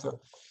and co-author,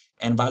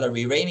 and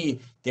Valerie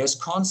Rainey. There's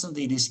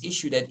constantly this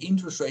issue that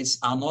interest rates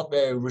are not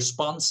very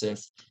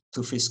responsive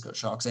to fiscal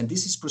shocks. And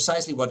this is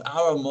precisely what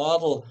our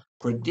model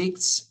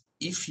predicts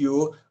if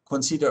you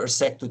consider a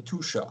sector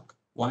 2 shock.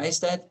 Why is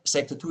that?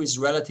 Sector 2 is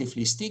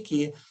relatively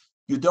sticky.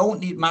 You don't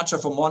need much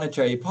of a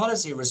monetary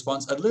policy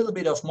response. A little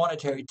bit of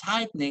monetary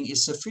tightening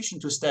is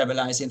sufficient to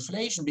stabilize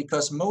inflation,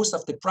 because most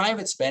of the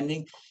private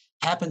spending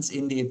happens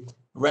in the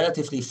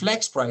relatively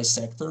flex price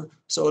sector.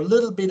 So a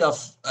little bit of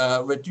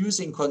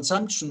reducing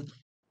consumption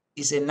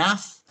is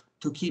enough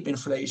to keep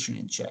inflation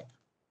in check.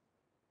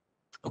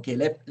 Okay,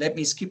 let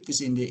me skip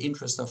this in the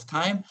interest of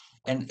time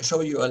and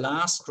show you a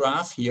last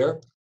graph here.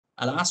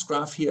 A last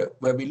graph here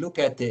where we look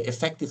at the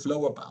effective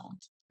lower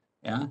bound.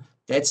 Yeah,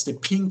 that's the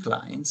pink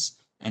lines.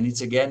 And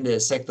it's again the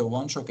sector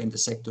 1 shock and the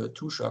sector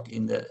 2 shock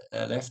in the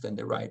left and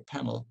the right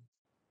panel.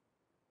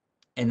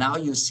 And now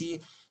you see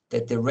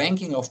that the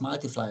ranking of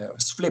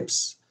multipliers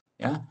flips.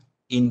 Yeah,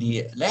 in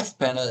the left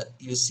panel,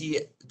 you see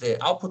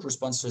the output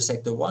response to the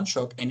sector 1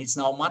 shock, and it's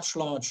now much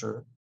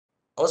larger.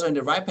 Also in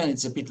the right panel,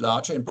 it's a bit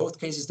larger. In both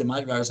cases, the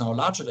multiplier is now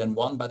larger than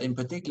 1, but in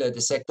particular,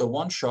 the sector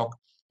 1 shock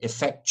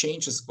effect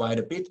changes quite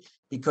a bit,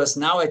 because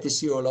now at the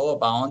zero lower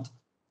bound,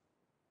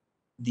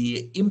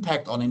 the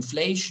impact on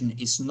inflation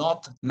is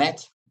not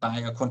met by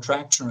a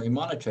contractionary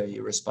monetary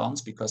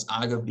response, because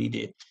arguably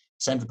the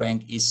central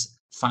bank is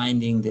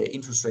finding the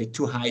interest rate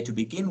too high to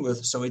begin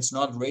with, so it's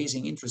not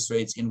raising interest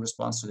rates in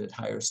response to that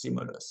higher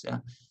stimulus. Yeah,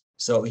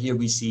 so here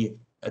we see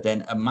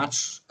then a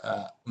much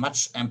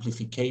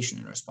amplification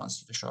in response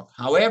to the shock.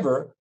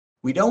 However,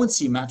 we don't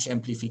see much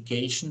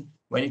amplification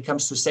when it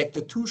comes to sector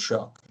 2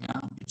 shock.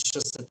 Yeah? It's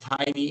just a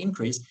tiny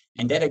increase.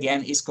 And that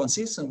again is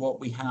consistent with what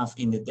we have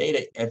in the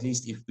data, at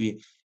least if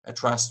we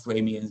trust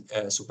Remy and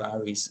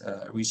Subari's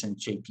recent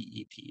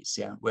JPE piece,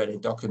 yeah, where they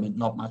document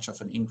not much of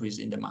an increase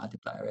in the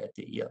multiplier at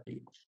the ERB.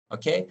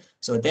 Okay,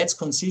 so that's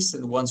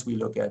consistent once we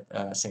look at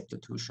sector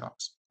 2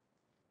 shocks.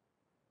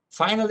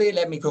 Finally,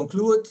 let me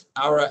conclude.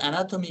 Our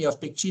anatomy of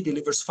Big G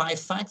delivers 5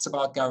 facts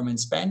about government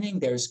spending.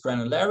 There's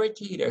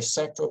granularity, there's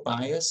sectoral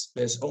bias,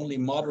 there's only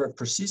moderate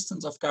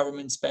persistence of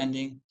government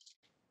spending.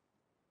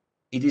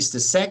 It is the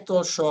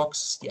sectoral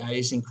shocks, the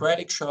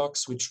idiosyncratic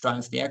shocks, which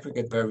drive the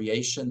aggregate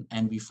variation,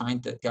 and we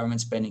find that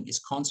government spending is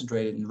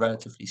concentrated in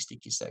relatively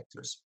sticky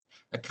sectors.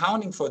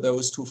 Accounting for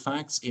those 2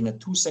 facts in a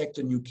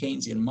 2-sector New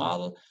Keynesian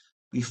model,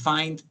 we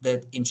find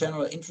that in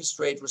general interest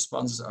rate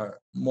responses are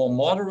more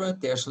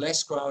moderate, there's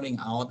less crowding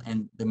out,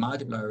 and the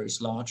multiplier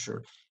is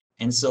larger.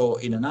 And so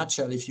in a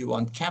nutshell, if you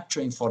want,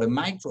 capturing for the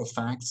micro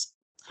facts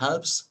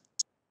helps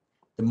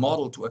the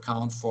model to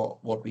account for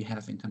what we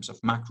have in terms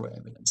of macro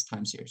evidence,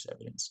 time series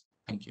evidence.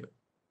 Thank you.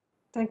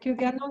 Thank you,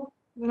 Gernot.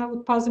 Then I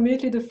would pass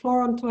immediately the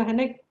floor on to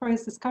Henning for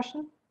his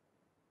discussion.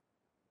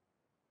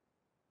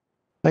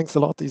 Thanks a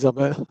lot,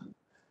 Isabel.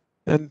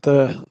 And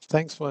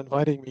thanks for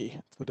inviting me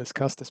to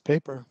discuss this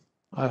paper.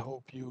 I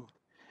hope you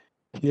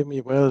hear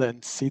me well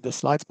and see the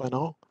slides by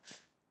now.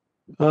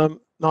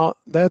 Now,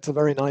 that's a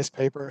very nice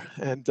paper.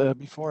 And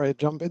before I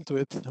jump into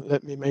it,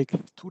 let me make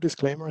two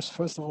disclaimers.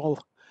 First of all,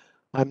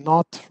 I'm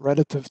not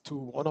relative to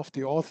one of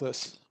the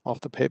authors of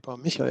the paper,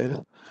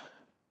 Michael,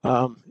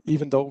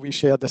 even though we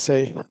share the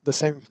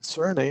same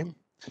surname.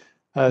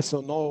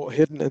 So no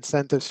hidden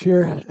incentives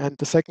here. And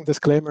the second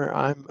disclaimer,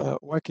 I'm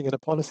working in a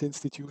policy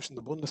institution,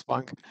 the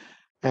Bundesbank,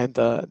 and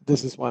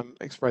this is why I'm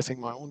expressing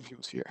my own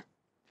views here.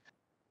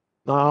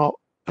 Now,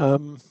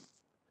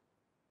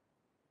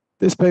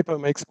 this paper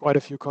makes quite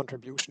a few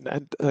contributions,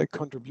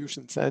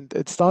 and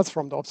it starts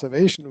from the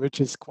observation, which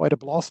is quite a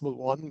plausible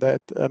one,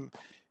 that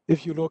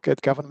if you look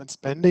at government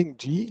spending,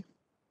 G,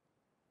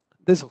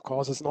 this of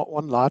course is not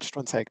one large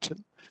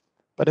transaction,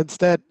 but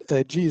instead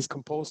G is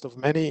composed of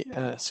many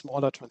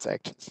smaller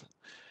transactions.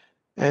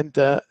 And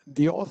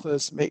the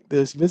authors make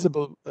this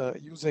visible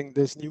using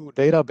this new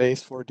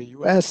database for the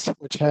US,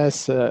 which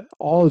has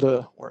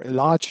or a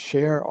large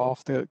share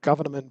of the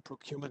government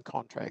procurement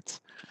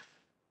contracts.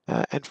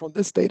 And from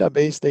this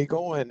database, they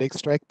go and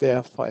extract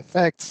their 5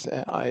 facts.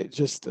 I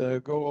just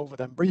go over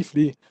them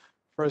briefly.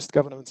 First,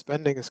 government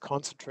spending is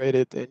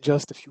concentrated in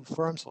just a few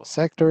firms or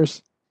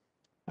sectors.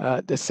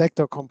 The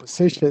sector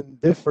composition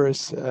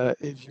differs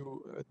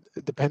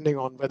depending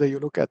on whether you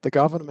look at the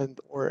government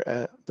or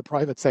the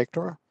private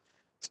sector.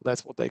 So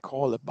that's what they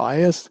call a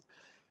bias.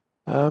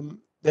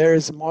 There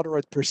is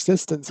moderate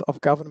persistence of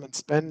government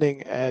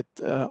spending at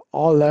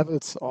all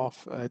levels of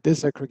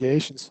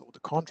disaggregation, so the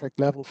contract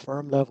level,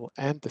 firm level,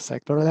 and the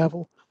sector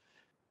level.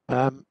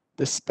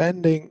 The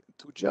spending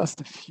to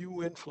just a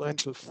few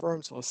influential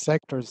firms or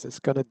sectors is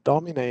going to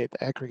dominate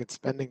aggregate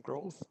spending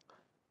growth.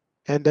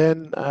 And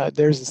then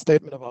there's a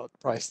statement about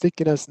price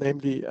stickiness,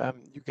 namely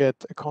you get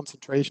a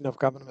concentration of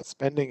government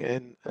spending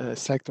in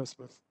sectors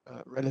with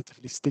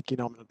relatively sticky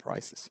nominal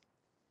prices.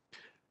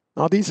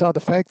 Now, these are the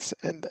facts,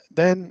 and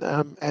then,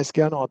 as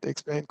Gernot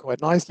explained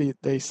quite nicely,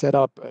 they set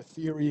up a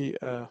theory,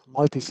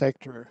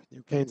 multi-sector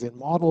New Keynesian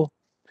model,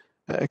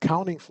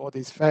 accounting for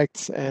these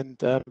facts, and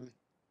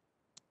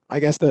I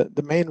guess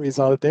the main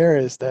result there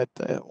is that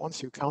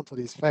once you account for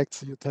these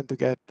facts, you tend to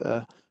get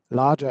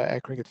larger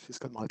aggregate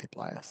fiscal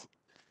multipliers.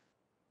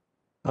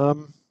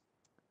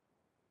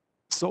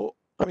 So,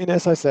 I mean,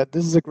 as I said,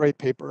 this is a great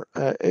paper.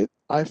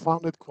 I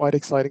found it quite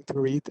exciting to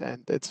read,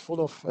 and it's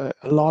full of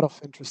a lot of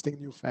interesting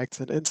new facts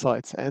and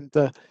insights. And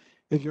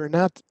if you're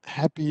not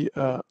happy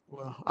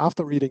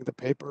after reading the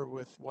paper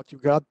with what you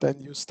got, then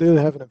you still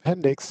have an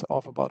appendix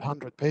of about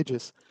 100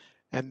 pages.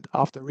 And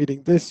after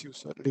reading this, you're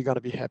certainly going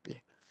to be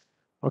happy.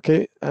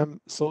 Okay,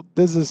 so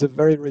this is a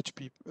very rich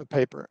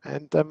paper,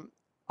 and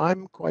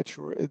I'm quite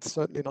sure it's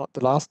certainly not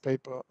the last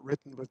paper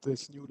written with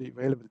this newly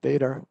available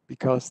data,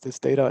 because this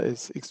data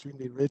is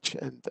extremely rich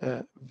and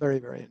very,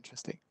 very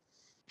interesting.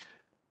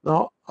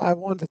 Now, I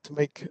wanted to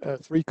make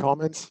 3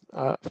 comments.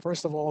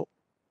 First of all,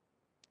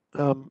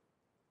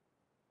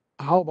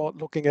 how about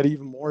looking at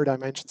even more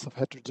dimensions of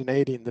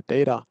heterogeneity in the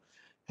data?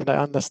 And I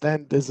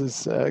understand this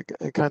is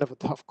kind of a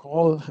tough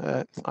call.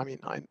 I mean,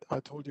 I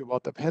told you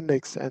about the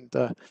appendix, and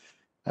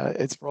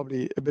it's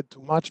probably a bit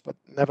too much, but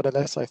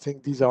nevertheless, I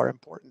think these are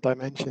important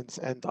dimensions,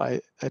 and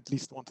I at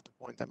least wanted to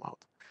point them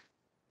out.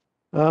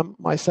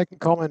 My second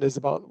comment is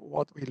about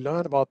what we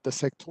learn about the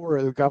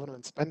sectoral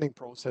government spending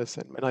process.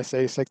 And when I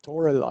say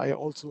sectoral, I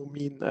also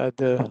mean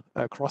the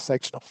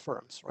cross-section of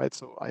firms, right?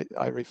 So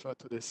I refer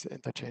to this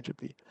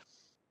interchangeably.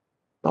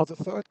 Now, the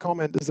third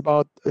comment is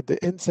about the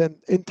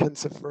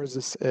intensive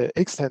versus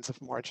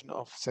extensive margin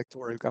of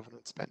sectoral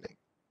government spending.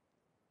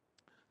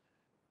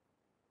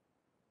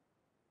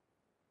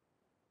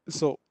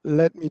 So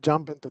let me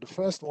jump into the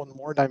first one,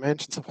 more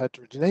dimensions of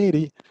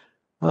heterogeneity.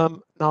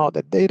 Now,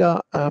 the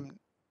data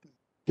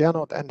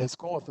Gernot and his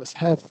co-authors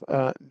have,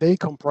 they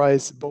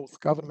comprise both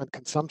government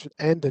consumption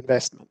and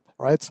investment,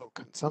 right? So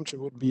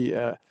consumption would be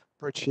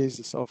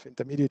purchases of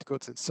intermediate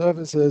goods and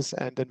services,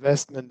 and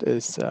investment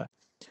is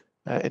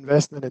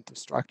investment into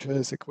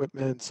structures,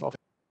 equipment,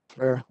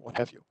 software, what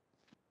have you.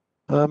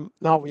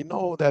 Now we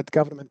know that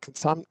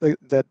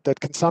that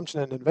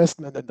consumption and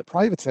investment in the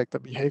private sector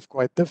behave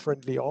quite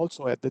differently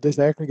also at the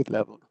disaggregate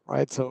level,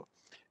 right? So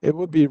it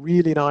would be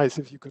really nice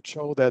if you could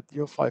show that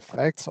your 5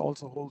 facts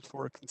also hold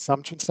for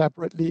consumption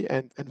separately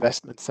and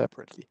investment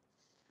separately.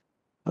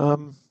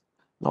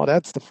 Now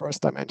that's the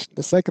first dimension.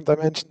 The second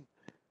dimension,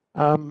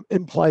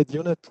 implied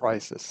unit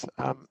prices.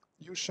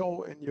 You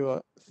show in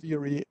your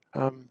theory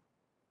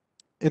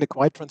in a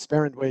quite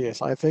transparent way,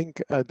 yes, I think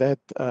that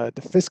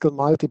the fiscal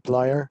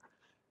multiplier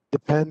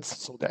depends,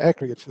 so the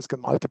aggregate fiscal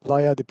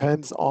multiplier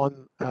depends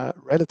on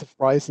relative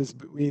prices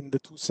between the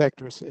 2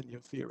 sectors in your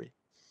theory.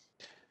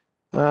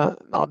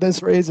 Now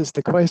this raises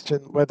the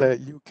question whether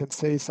you can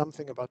say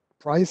something about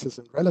prices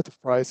and relative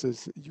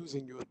prices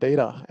using your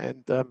data.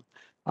 And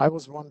I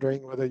was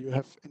wondering whether you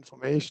have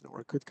information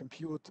or could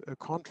compute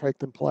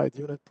contract implied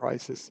unit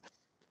prices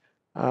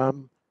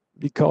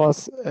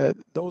because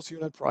those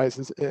unit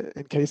prices,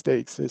 in case they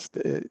exist,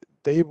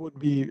 they would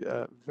be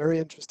very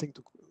interesting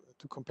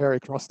to compare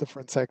across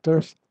different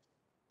sectors.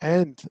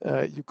 And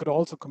you could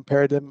also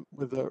compare them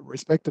with the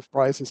respective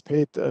prices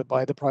paid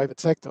by the private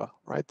sector,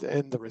 right,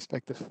 in the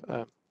respective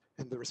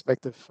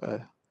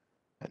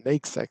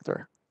NAIC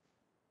sector.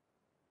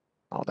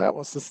 Now that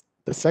was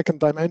the second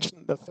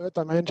dimension. The third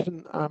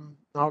dimension,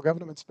 now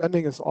government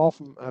spending is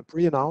often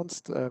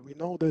pre-announced. We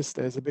know this,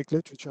 there's a big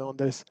literature on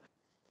this.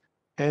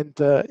 And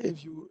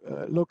if you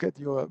look at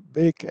your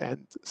big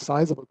and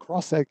sizable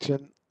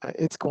cross-section,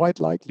 it's quite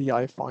likely,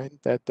 I find,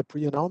 that the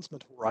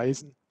pre-announcement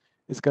horizon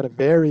is going to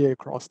vary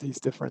across these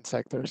different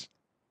sectors.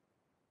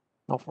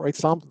 Now, for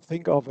example,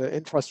 think of an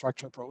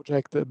infrastructure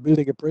project,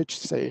 building a bridge,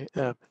 say.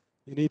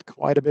 You need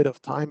quite a bit of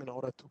time in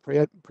order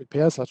to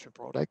prepare such a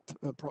project.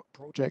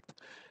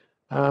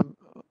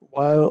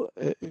 While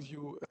if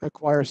you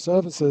acquire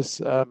services,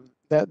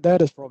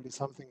 that is probably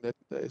something that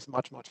is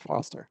much, much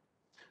faster.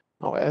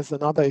 Now, as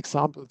another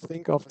example,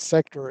 think of a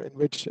sector in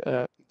which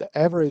the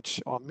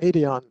average or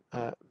median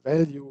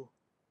value,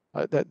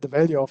 the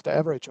value of the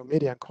average or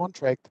median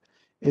contract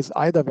is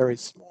either very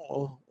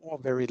small or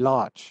very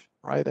large,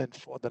 right? And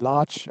for the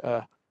large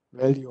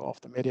value of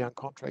the median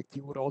contract,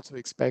 you would also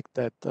expect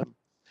that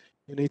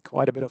you need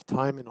quite a bit of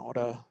time in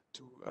order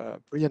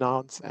to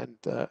pre-announce and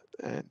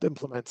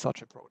implement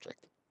such a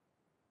project.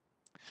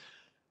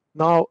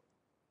 Now,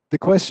 the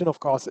question, of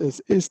course,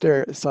 is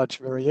there such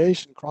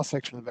variation,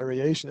 cross-sectional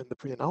variation in the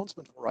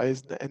pre-announcement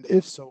horizon? And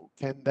if so,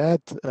 can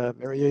that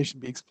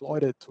variation be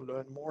exploited to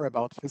learn more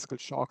about fiscal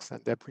shocks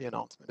and their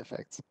pre-announcement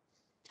effects?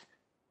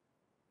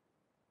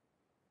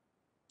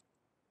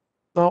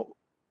 Now,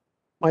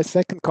 my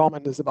second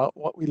comment is about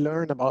what we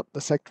learn about the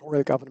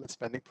sectorial government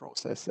spending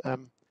process.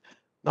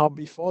 Now,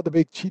 before the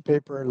big G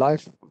paper,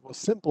 life was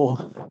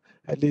simple,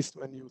 at least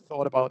when you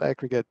thought about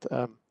aggregate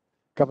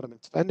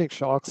government spending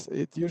shocks.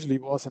 It usually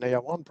was an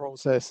AR1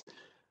 process.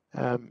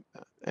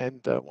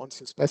 Once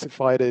you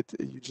specified it,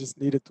 you just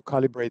needed to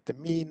calibrate the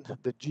mean,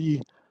 the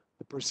G,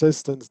 the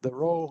persistence, the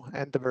rho,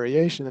 and the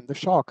variation in the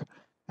shock.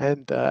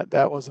 And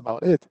that was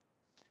about it.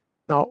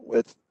 Now,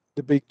 with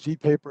the big G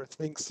paper,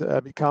 things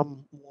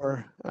become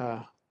more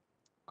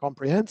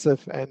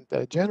comprehensive and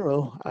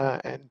general,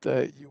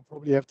 you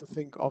probably have to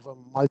think of a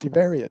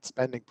multivariate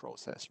spending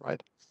process,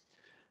 right?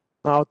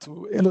 Now,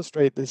 to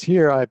illustrate this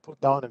here, I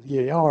put down a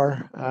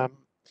VAR,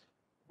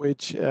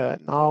 which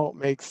now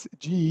makes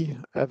G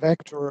a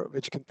vector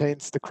which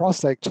contains the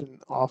cross-section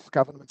of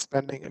government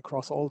spending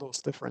across all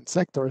those different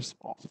sectors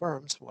or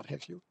firms, what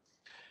have you.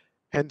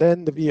 And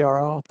then the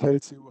VRR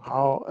tells you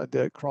how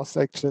the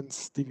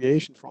cross-section's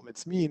deviation from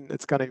its mean,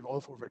 it's going to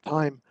evolve over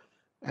time.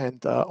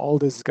 And all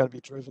this is going to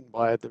be driven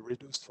by the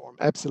reduced form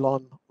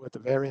epsilon with the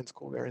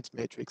variance-covariance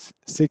matrix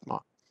sigma.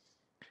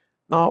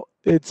 Now,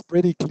 it's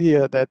pretty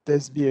clear that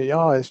this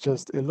VAR is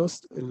just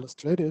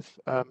illustrative,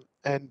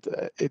 and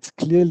it's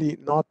clearly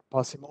not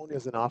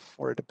parsimonious enough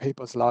for the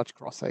paper's large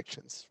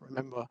cross-sections.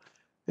 Remember,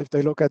 if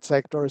they look at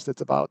sectors,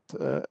 it's about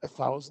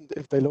 1,000.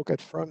 If they look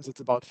at firms, it's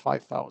about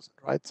 5,000,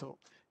 right? So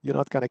you're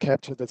not going to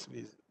capture this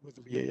with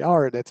the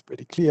VAR, that's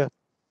pretty clear.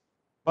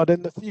 But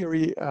in the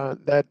theory,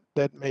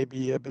 that may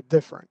be a bit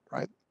different,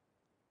 right?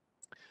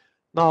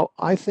 Now,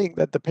 I think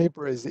that the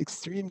paper is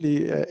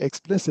extremely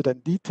explicit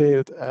and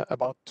detailed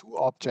about two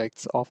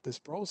objects of this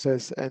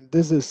process, and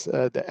this is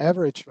the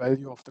average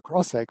value of the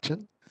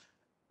cross-section.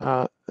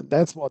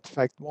 That's what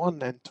fact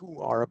 1 and 2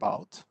 are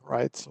about,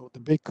 right? So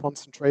the big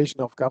concentration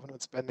of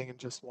government spending in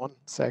just one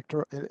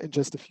sector, in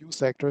just a few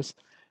sectors,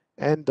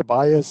 and the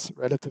bias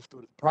relative to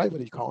the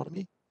private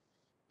economy.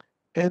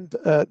 And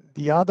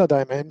the other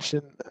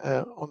dimension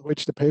on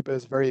which the paper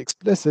is very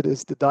explicit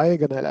is the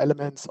diagonal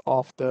elements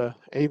of the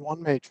A1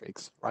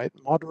 matrix, right?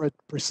 Moderate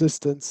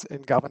persistence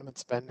in government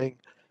spending,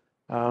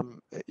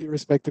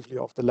 irrespectively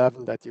of the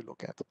level that you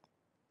look at.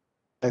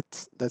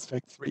 That's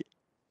fact 3.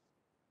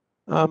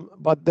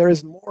 But there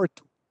is more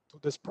to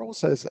this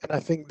process, and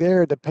I think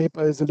there the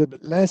paper is a little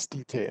bit less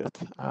detailed.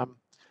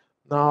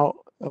 Now,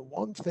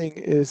 one thing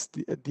is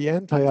the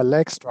entire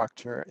leg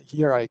structure.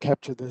 Here I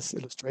capture this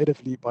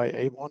illustratively by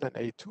A1 and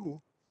A2,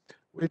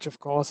 which of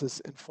course is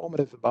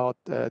informative about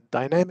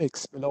dynamic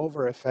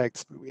spillover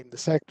effects between the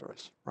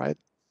sectors, right?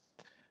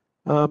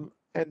 And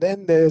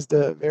then there's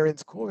the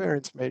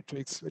variance-covariance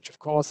matrix, which of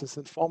course is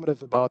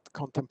informative about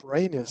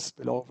contemporaneous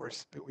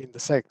spillovers between the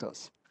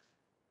sectors.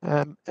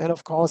 And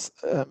of course,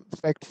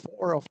 fact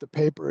 4 of the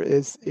paper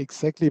is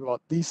exactly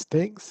about these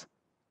things.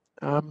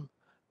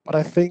 But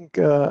I think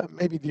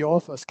maybe the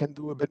authors can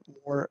do a bit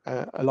more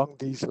along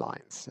these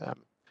lines.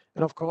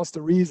 And of course,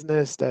 the reason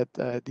is that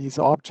these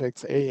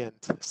objects, A and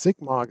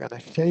sigma, are going to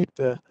shape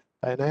the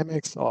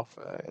dynamics of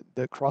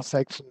the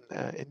cross-section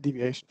in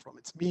deviation from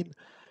its mean.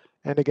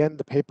 And again,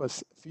 the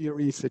paper's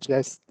theory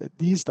suggests that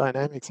these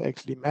dynamics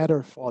actually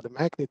matter for the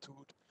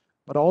magnitude,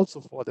 but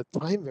also for the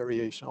time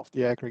variation of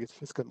the aggregate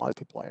fiscal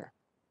multiplier.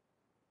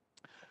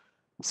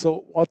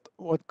 So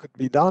what could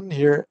be done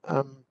here?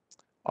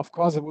 Of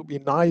course, it would be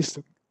nice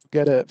to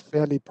get a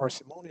fairly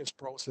parsimonious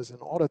process in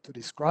order to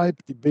describe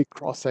the big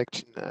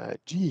cross-section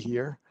G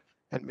here.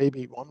 And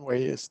maybe one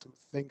way is to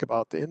think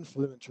about the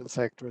influential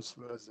sectors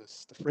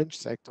versus the fringe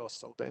sectors,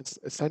 so the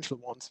essential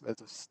ones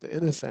versus the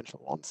inessential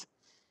ones.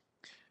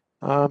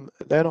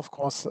 Then, of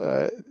course,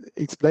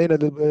 explain a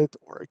little bit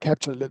or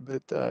capture a little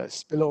bit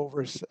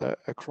spillovers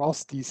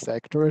across these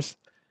sectors.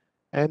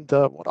 And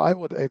what I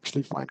would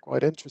actually find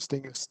quite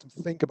interesting is to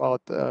think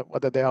about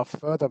whether there are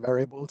further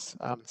variables,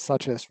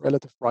 such as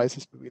relative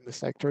prices between the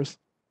sectors,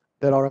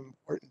 that are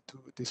important to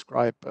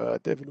describe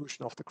the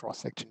evolution of the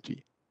cross-section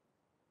G.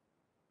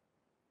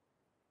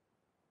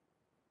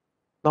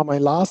 Now, my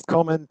last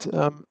comment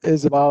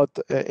is about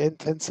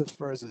intensive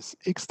versus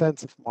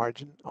extensive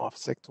margin of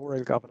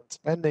sectorial government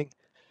spending.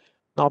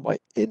 Now, by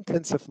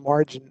intensive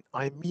margin,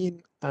 I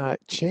mean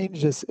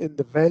changes in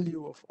the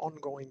value of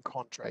ongoing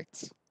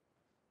contracts,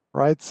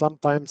 right?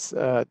 Sometimes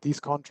these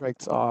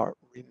contracts are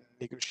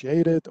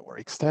renegotiated or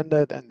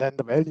extended, and then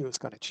the value is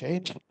going to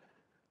change.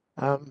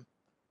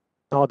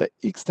 Now, the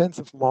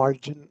extensive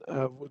margin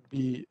would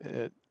be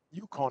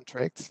new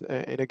contracts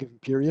in a given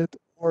period,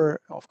 or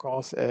of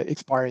course,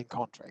 expiring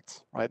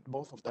contracts, right?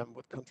 Both of them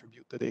would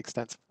contribute to the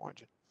extensive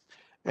margin.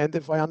 And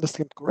if I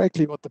understand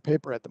correctly, what the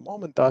paper at the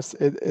moment does,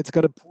 it's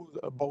going to pool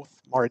both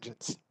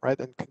margins, right,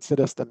 and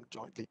considers them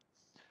jointly.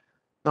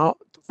 Now,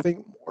 to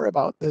think more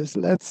about this,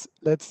 let's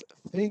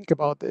think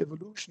about the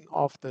evolution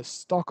of the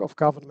stock of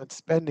government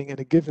spending in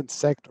a given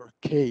sector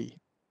K.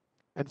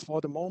 And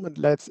for the moment,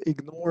 let's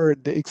ignore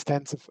the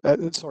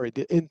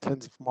the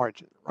intensive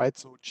margin, right?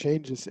 So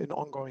changes in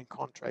ongoing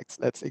contracts,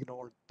 let's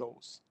ignore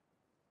those.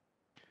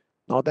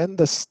 Now then,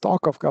 the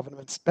stock of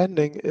government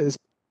spending is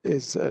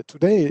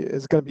today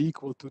is going to be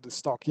equal to the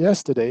stock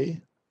yesterday,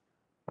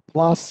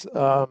 plus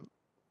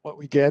what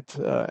we get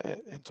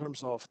in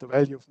terms of the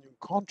value of new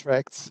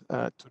contracts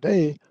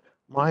today,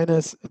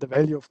 minus the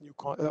value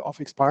of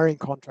expiring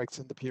contracts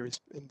in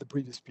the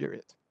previous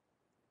period.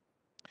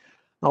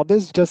 Now,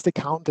 this is just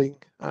accounting,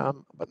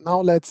 but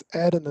now let's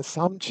add an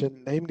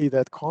assumption, namely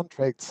that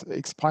contracts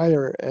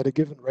expire at a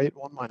given rate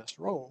 1 minus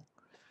rho.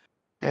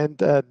 And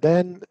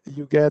then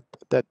you get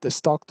that the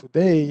stock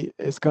today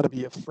is going to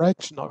be a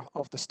fraction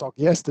of the stock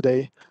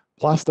yesterday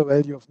plus the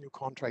value of new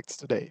contracts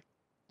today.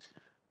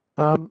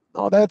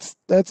 Now, that's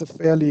a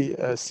fairly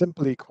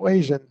simple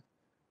equation,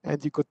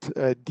 and you could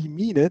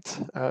demean it.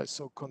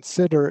 So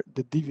consider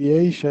the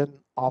deviation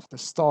of the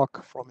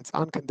stock from its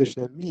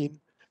unconditional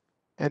mean.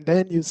 And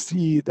then you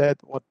see that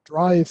what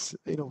drives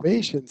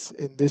innovations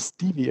in this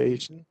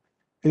deviation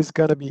is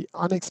going to be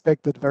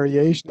unexpected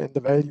variation in the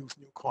value of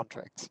new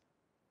contracts.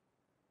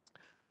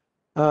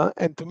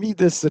 And to me,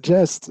 this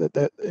suggests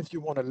that if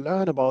you want to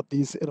learn about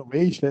these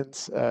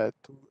innovations to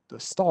the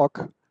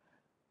stock,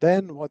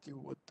 then what you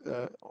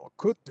would or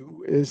could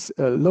do is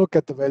look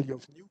at the value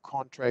of new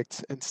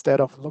contracts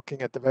instead of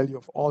looking at the value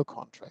of all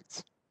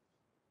contracts.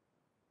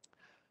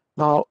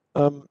 Now,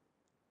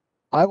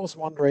 I was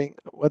wondering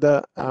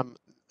whether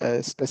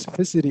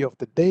specificity of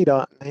the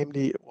data,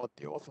 namely what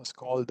the authors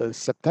call the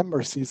September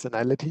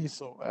seasonality.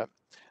 So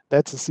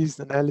that's a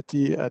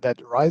seasonality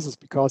that arises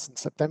because in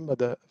September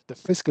the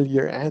fiscal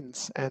year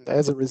ends, and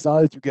as a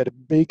result you get a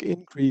big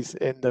increase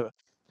in the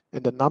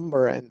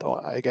number and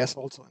I guess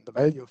also in the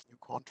value of new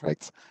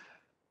contracts.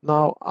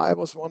 Now, I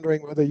was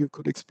wondering whether you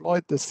could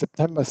exploit the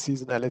September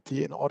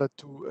seasonality in order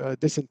to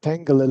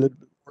disentangle a little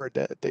bit more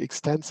the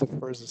extensive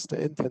versus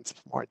the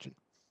intensive margin.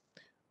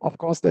 Of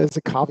course, there's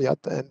a caveat,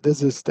 and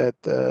this is that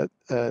the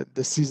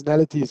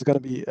seasonality is going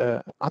to be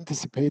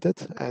anticipated,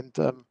 and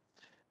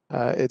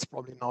it's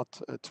probably not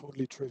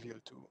totally trivial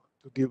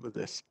to deal with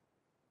this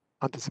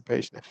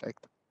anticipation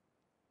effect.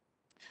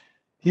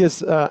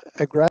 Here's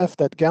a graph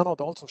that Gernot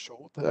also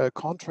showed,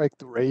 contract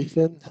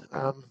duration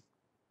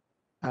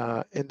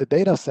in the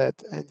data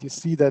set, and you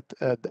see that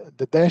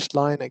the dashed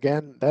line,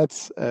 again,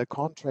 that's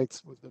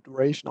contracts with the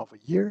duration of a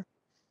year.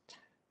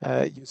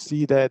 You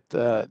see that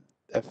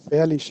a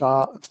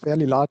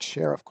fairly large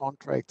share of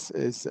contracts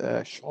is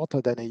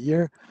shorter than a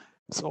year.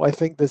 So I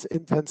think this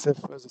intensive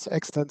versus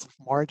extensive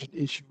margin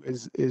issue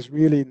is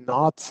really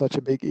not such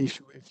a big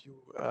issue if you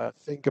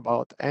think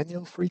about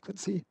annual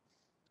frequency.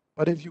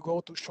 But if you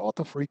go to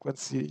shorter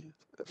frequencies,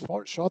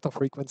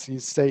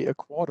 say a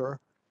quarter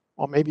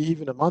or maybe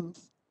even a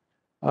month,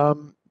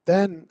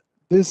 then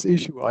this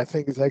issue I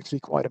think is actually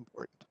quite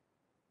important.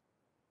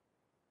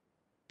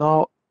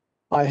 Now,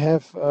 I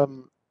have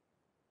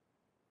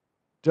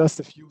just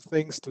a few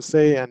things to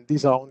say, and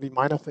these are only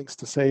minor things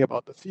to say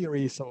about the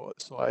theory. So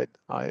I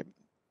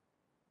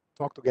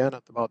talked to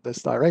Gernot about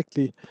this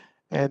directly,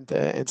 and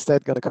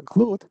instead going to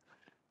conclude.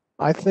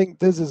 I think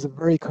this is a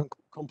very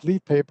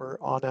complete paper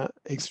on an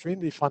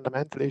extremely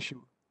fundamental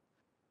issue,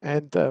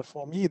 and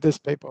for me this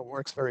paper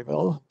works very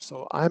well.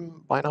 So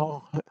I'm by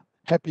now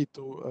happy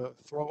to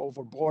throw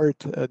overboard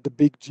the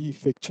big G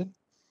fiction.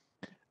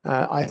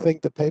 I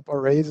think the paper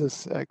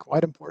raises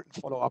quite important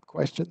follow-up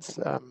questions.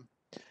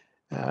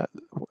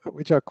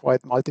 Which are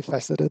quite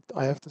multifaceted,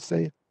 I have to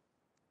say.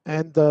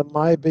 And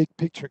my big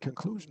picture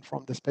conclusion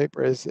from this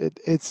paper is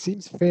it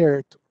seems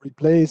fair to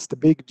replace the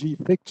big G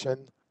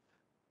fiction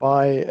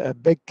by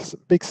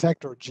big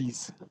sector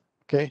Gs,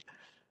 okay?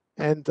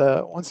 And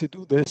once you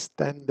do this,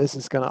 then this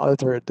is going to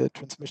alter the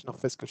transmission of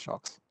fiscal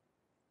shocks.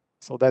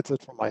 So that's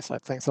it from my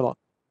side. Thanks a lot.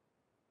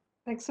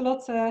 Thanks a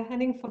lot,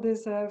 Henning, for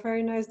this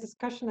very nice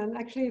discussion. And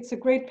actually, it's a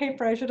great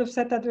paper. I should have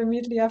said that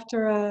immediately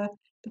after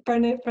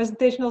the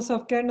presentation also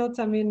of Gernot.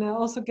 I mean,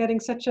 also getting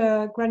such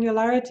a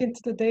granularity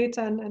into the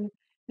data, and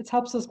it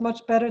helps us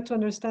much better to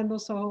understand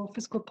also how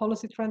fiscal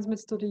policy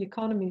transmits to the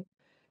economy.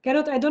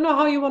 Gernot, I don't know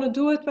how you want to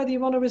do it, whether you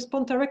want to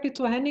respond directly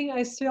to Henning.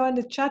 I saw in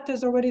the chat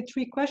there's already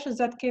 3 questions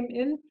that came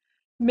in,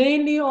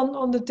 mainly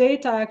on the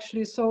data,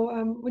 actually. So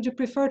would you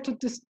prefer to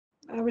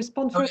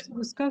respond first to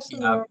discuss?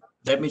 Yeah.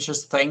 Let me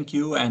just thank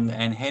you and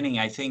Henning.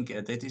 I think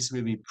that this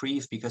will be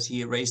brief because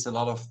he raised a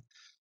lot of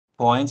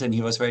points and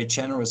he was very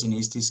generous in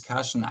his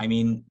discussion. I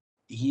mean,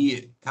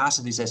 he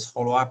casted this as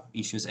follow-up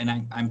issues,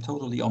 and I'm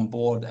totally on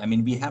board. I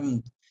mean, we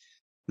haven't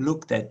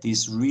looked at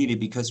this really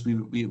because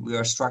we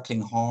are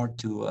struggling hard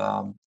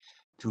to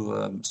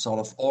sort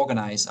of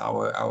organize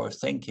our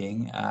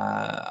thinking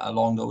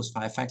along those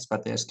 5 facts,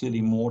 but there's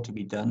clearly more to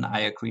be done.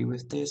 I agree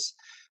with this.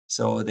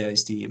 So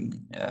there's the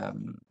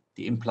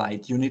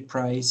implied unit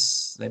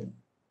price. That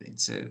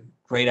it's a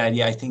great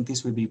idea. I think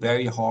this will be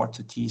very hard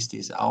to tease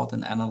this out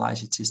and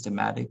analyze it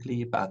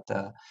systematically, but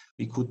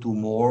we could do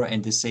more.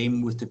 And the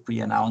same with the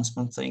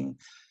pre-announcement thing.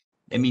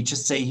 Let me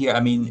just say here, I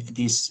mean,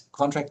 these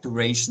contract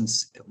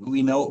durations,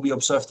 we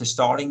observe the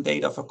starting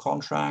date of a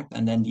contract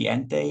and then the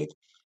end date.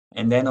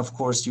 And then, of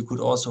course, you could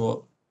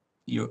also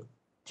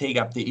take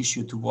up the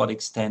issue to what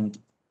extent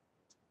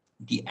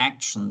the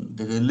action,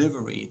 the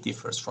delivery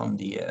differs from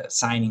the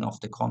signing of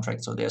the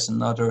contract. So there's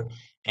another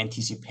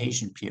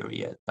anticipation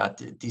period, but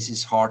this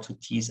is hard to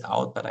tease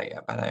out. But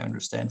I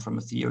understand from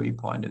a theory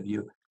point of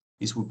view,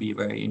 this would be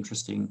very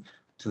interesting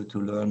to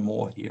learn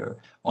more here.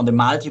 On the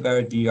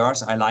multivariate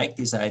VRs, I like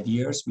these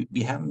ideas.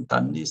 We haven't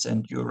done this,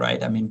 and you're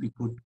right. I mean, we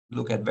could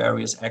look at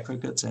various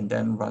aggregates and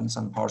then run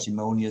some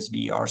parsimonious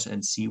VRs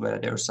and see whether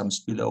there are some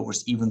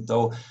spillovers, even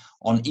though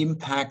on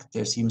impact,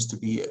 there seems to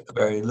be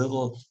very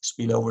little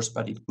spillovers,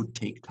 but it would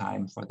take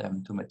time for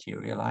them to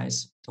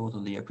materialize.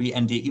 Totally agree.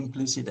 And the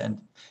implicit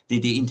and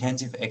the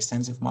intensive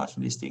extensive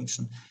marginal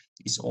distinction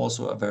is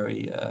also a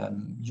very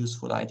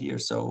useful idea.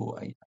 So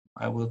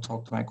I will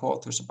talk to my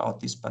co-authors about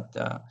this, but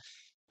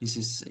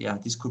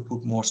this could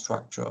put more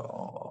structure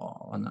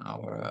on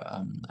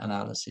our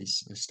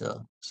analysis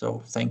still.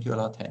 So thank you a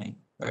lot, Henning.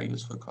 Very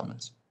useful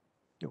comments.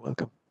 You're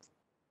welcome.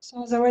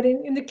 So as I already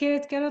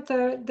indicated,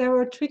 Gernot, there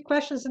were 3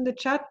 questions in the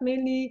chat,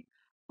 mainly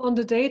on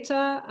the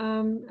data.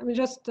 I mean,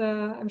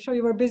 I'm sure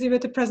you were busy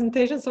with the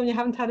presentation, so you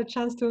haven't had a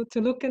chance to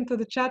look into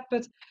the chat.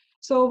 But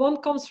so one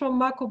comes from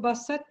Marco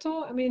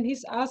Bassetto. I mean,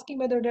 he's asking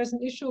whether there's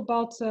an issue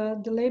about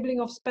the labeling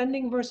of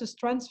spending versus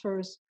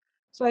transfers.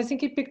 So I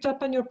think he picked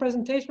up on your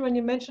presentation when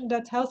you mentioned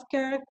that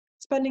healthcare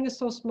spending is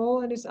so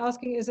small, and he's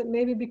asking, is it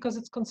maybe because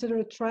it's considered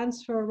a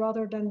transfer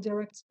rather than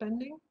direct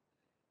spending?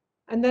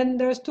 And then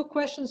there's 2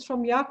 questions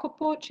from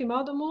Jacopo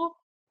Cimadomo.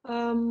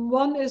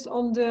 One is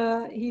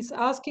he's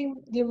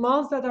asking the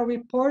amounts that are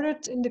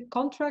reported in the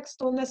contracts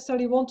don't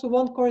necessarily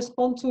one-to-one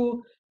correspond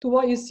to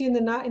what you see in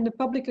the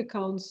public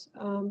accounts.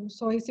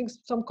 So he thinks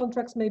some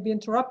contracts may be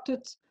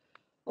interrupted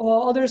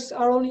or others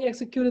are only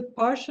executed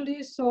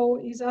partially. So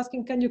he's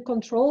asking, can you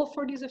control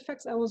for these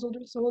effects? I was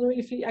also wondering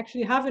if you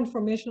actually have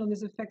information on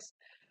these effects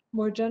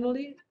more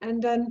generally.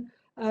 And then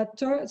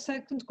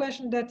second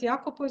question that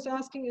Jacopo is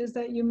asking is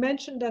that you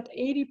mentioned that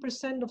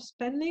 80% of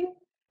spending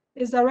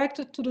is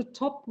directed to the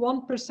top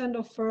 1%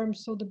 of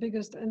firms, so the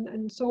biggest.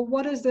 And so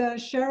what is the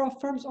share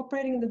of firms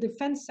operating in the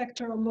defense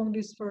sector among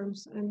these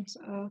firms? And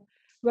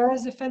where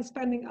is defense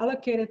spending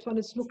allocated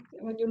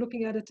when you're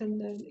looking at it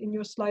in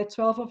your slide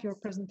 12 of your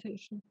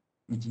presentation?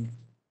 Mm-hmm.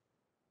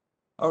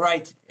 All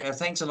right,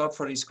 thanks a lot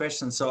for these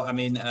questions. So I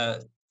mean,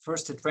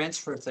 first the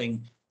transfer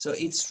thing. So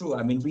it's true.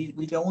 I mean,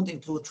 we don't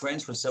include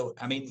transfer. So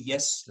I mean,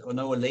 yes or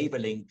no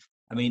labeling.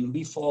 I mean,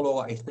 we follow,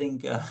 I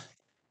think,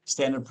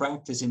 standard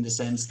practice in the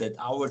sense that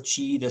our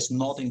G does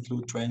not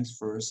include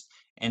transfers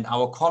and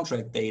our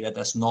contract data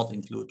does not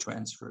include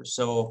transfers.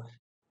 So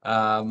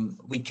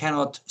we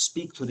cannot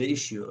speak to the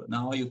issue.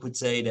 Now you could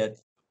say that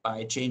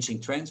by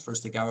changing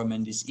transfers, the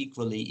government is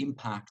equally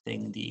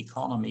impacting the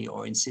economy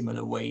or in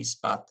similar ways,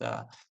 but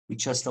we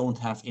just don't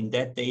have in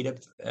that data.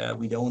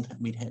 We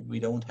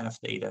don't have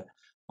data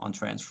on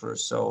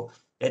transfers. So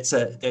that's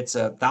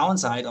a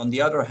downside. On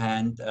the other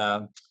hand,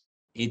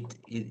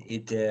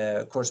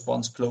 it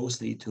corresponds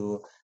closely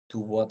to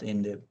what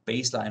in the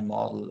baseline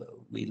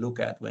model we look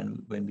at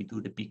when we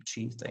do the big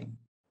G thing.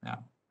 Yeah,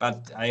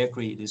 but I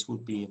agree this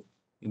would be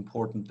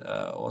important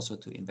also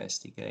to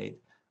investigate.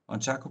 On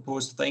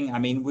Jacopo's thing, I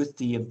mean, with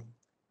the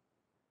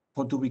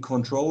what do we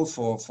control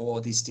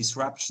for these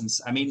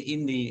disruptions? I mean,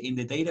 in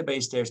the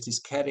database, there's this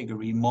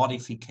category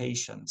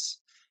modifications,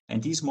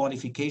 and these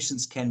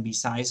modifications can be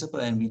sizable,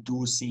 and we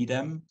do see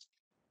them.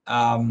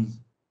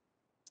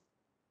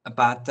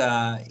 but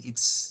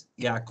it's,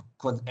 yeah,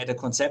 at a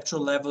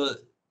conceptual level,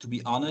 to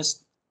be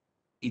honest,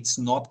 it's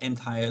not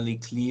entirely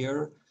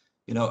clear,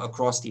 you know,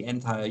 across the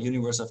entire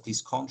universe of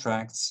these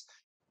contracts,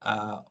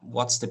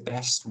 what's the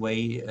best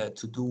way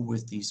to do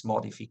with these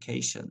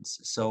modifications.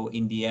 So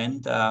in the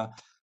end,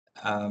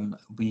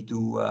 we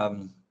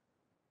do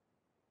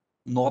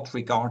not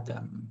regard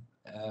them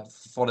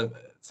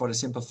for the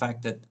simple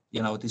fact that,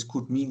 you know, this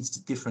could mean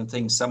different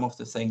things. Some of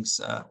the things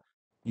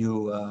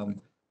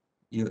you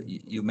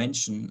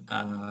mention,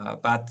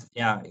 but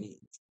yeah.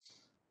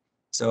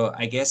 So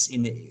I guess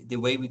in the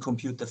way we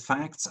compute the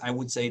facts, I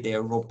would say they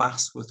are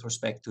robust with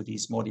respect to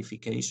these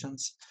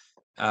modifications,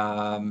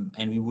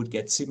 and we would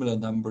get similar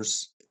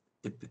numbers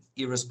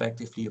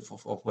irrespectively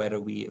of whether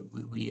we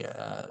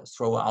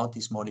throw out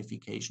this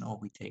modification or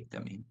we take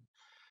them in.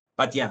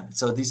 But yeah,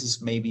 so this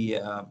is maybe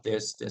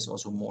there's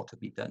also more to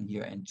be done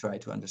here and try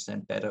to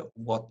understand better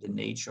what the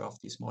nature of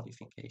these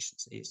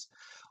modifications is.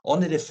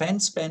 On the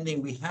defense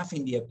spending, we have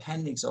in the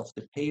appendix of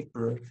the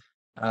paper,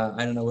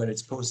 I don't know whether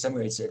it's posted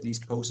somewhere, it's at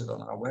least posted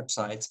on our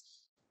website.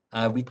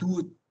 We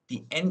do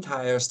the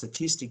entire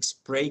statistics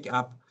break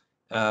up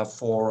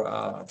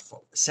for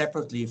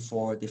separately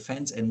for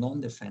defense and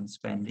non-defense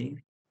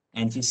spending.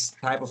 And this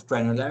type of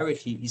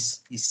granularity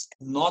is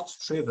not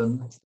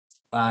driven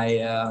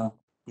by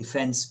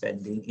defense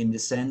spending, in the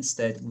sense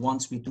that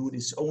once we do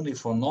this only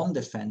for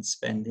non-defense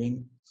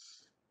spending,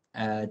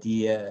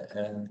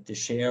 the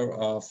share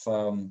of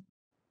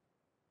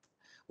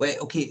well,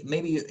 okay,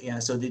 maybe, yeah,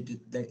 so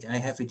I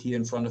have it here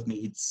in front of me.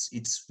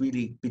 It's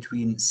really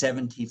between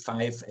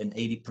 75 and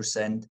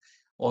 80%,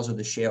 also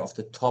the share of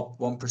the top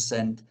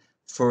 1%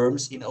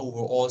 firms in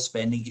overall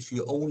spending, if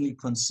you only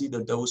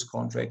consider those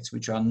contracts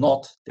which are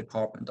not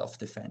Department of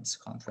Defense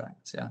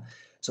contracts. Yeah.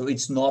 So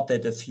it's not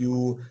that a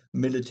few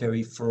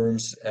military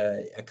firms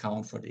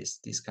account for this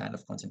kind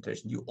of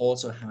concentration. You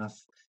also have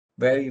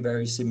very,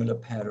 very similar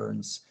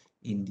patterns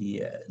in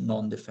the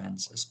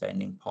non-defense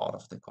spending part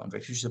of the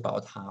contract, which is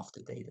about half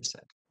the data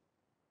set.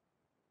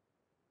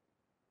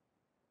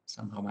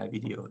 Somehow my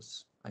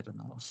videos, I don't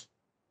know what's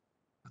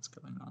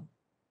going on.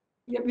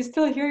 Yeah, we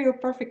still hear you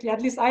perfectly.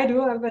 At least I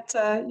do. But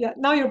yeah,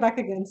 now you're back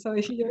again. So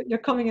you're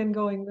coming and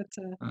going. But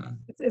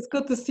it's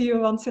good to see you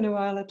once in a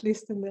while, at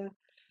least in the.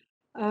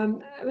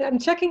 I'm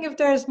checking if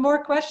there's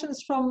more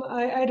questions from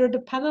either the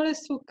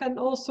panelists who can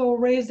also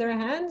raise their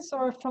hands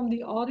or from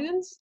the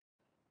audience.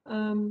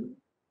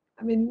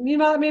 I mean,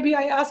 meanwhile, maybe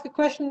I ask a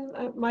question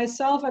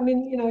myself. I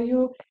mean, you know,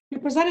 you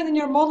presented in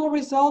your model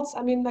results.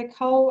 I mean, like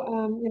how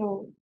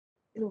you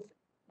know,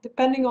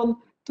 depending on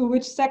to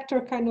which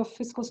sector kind of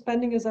fiscal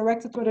spending is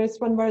directed, whether it's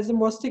when there's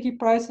more sticky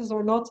prices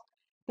or not,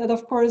 that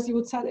of course you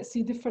would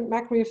see different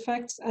macro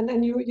effects,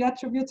 and you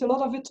attribute a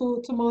lot of it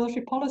to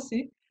monetary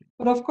policy.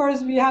 But of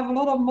course, we have a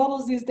lot of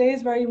models these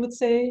days where you would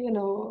say, you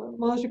know,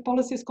 monetary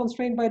policy is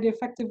constrained by the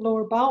effective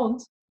lower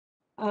bound.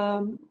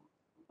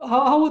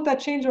 How would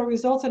that change our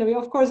results anyway?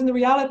 Of course, in the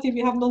reality,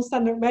 we have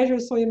non-standard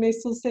measures, so you may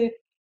still say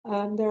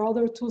there are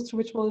other tools through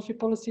which monetary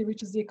policy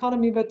reaches the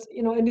economy, but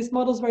you know, in these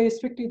models, very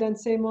strictly, then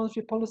say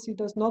monetary policy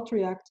does not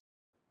react.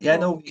 Yeah,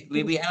 no,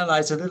 we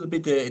analyze a little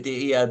bit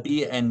the ELB,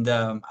 and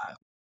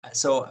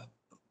so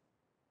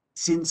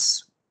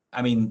since,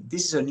 I mean,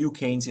 this is a new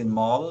Keynesian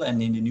model,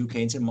 and in the new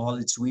Keynesian model,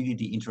 it's really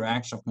the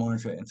interaction of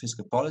monetary and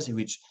fiscal policy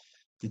which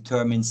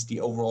determines the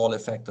overall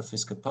effect of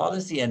fiscal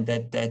policy, and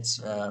that's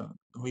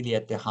really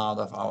at the heart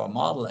of our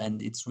model.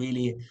 And it's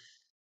really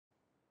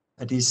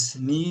this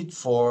need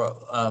for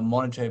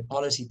monetary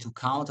policy to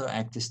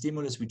counteract the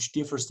stimulus, which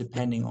differs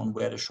depending on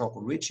where the shock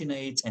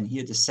originates. And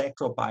here the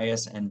sectoral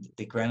bias and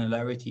the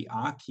granularity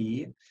are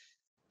key.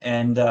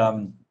 And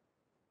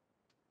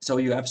so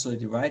you're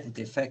absolutely right. At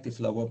the effective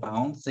lower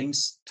bound,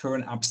 things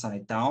turn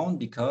upside down,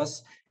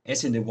 because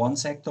as in the one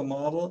sector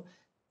model,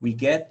 we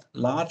get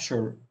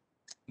larger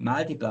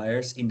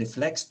multipliers in the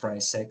flex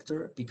price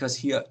sector, because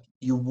here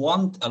you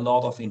want a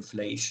lot of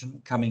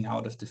inflation coming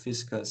out of the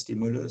fiscal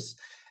stimulus,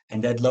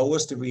 and that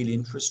lowers the real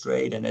interest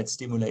rate and that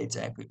stimulates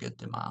aggregate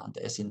demand,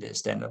 as in the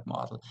standard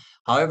model.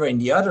 However, in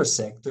the other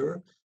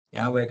sector,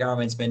 yeah, where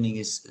government spending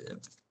is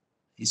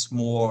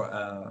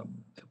more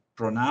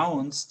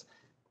pronounced,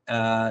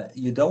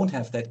 you don't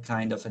have that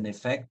kind of an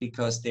effect,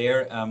 because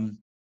there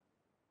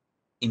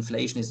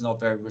inflation is not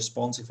very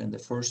responsive in the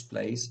first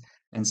place.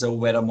 And so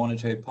whether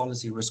monetary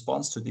policy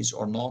responds to this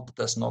or not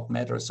does not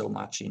matter so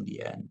much in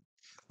the end.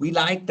 We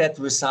like that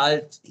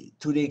result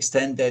to the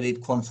extent that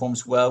it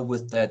conforms well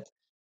with that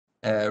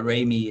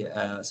Ramy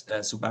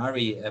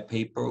Subari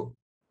paper,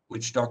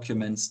 which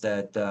documents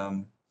that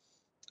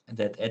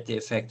that at the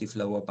effective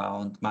lower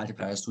bound,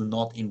 multipliers do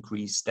not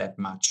increase that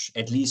much,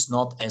 at least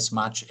not as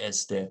much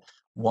as the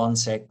one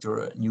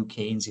sector new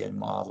Keynesian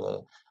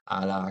model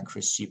a la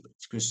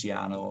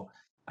Cristiano,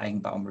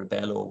 Eigenbaum,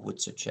 Rebello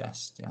would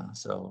suggest. Yeah,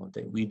 so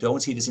we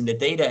don't see this in the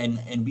data,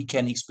 and we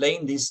can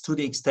explain this to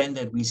the extent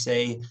that we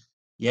say,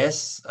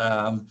 yes,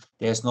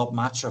 there's not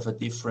much of a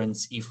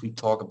difference if we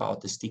talk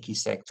about the sticky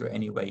sector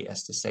anyway,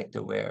 as the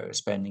sector where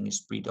spending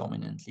is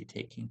predominantly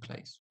taking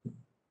place.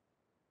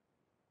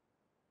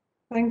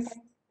 Thanks.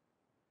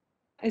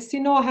 I see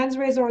no hands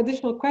raised or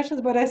additional questions,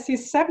 but I see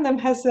Sebnem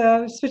has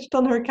switched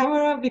on her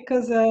camera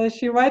because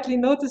she rightly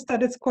noticed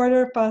that it's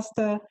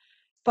 4:15.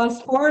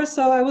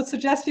 So I would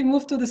suggest we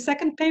move to the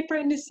second paper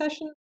in this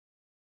session,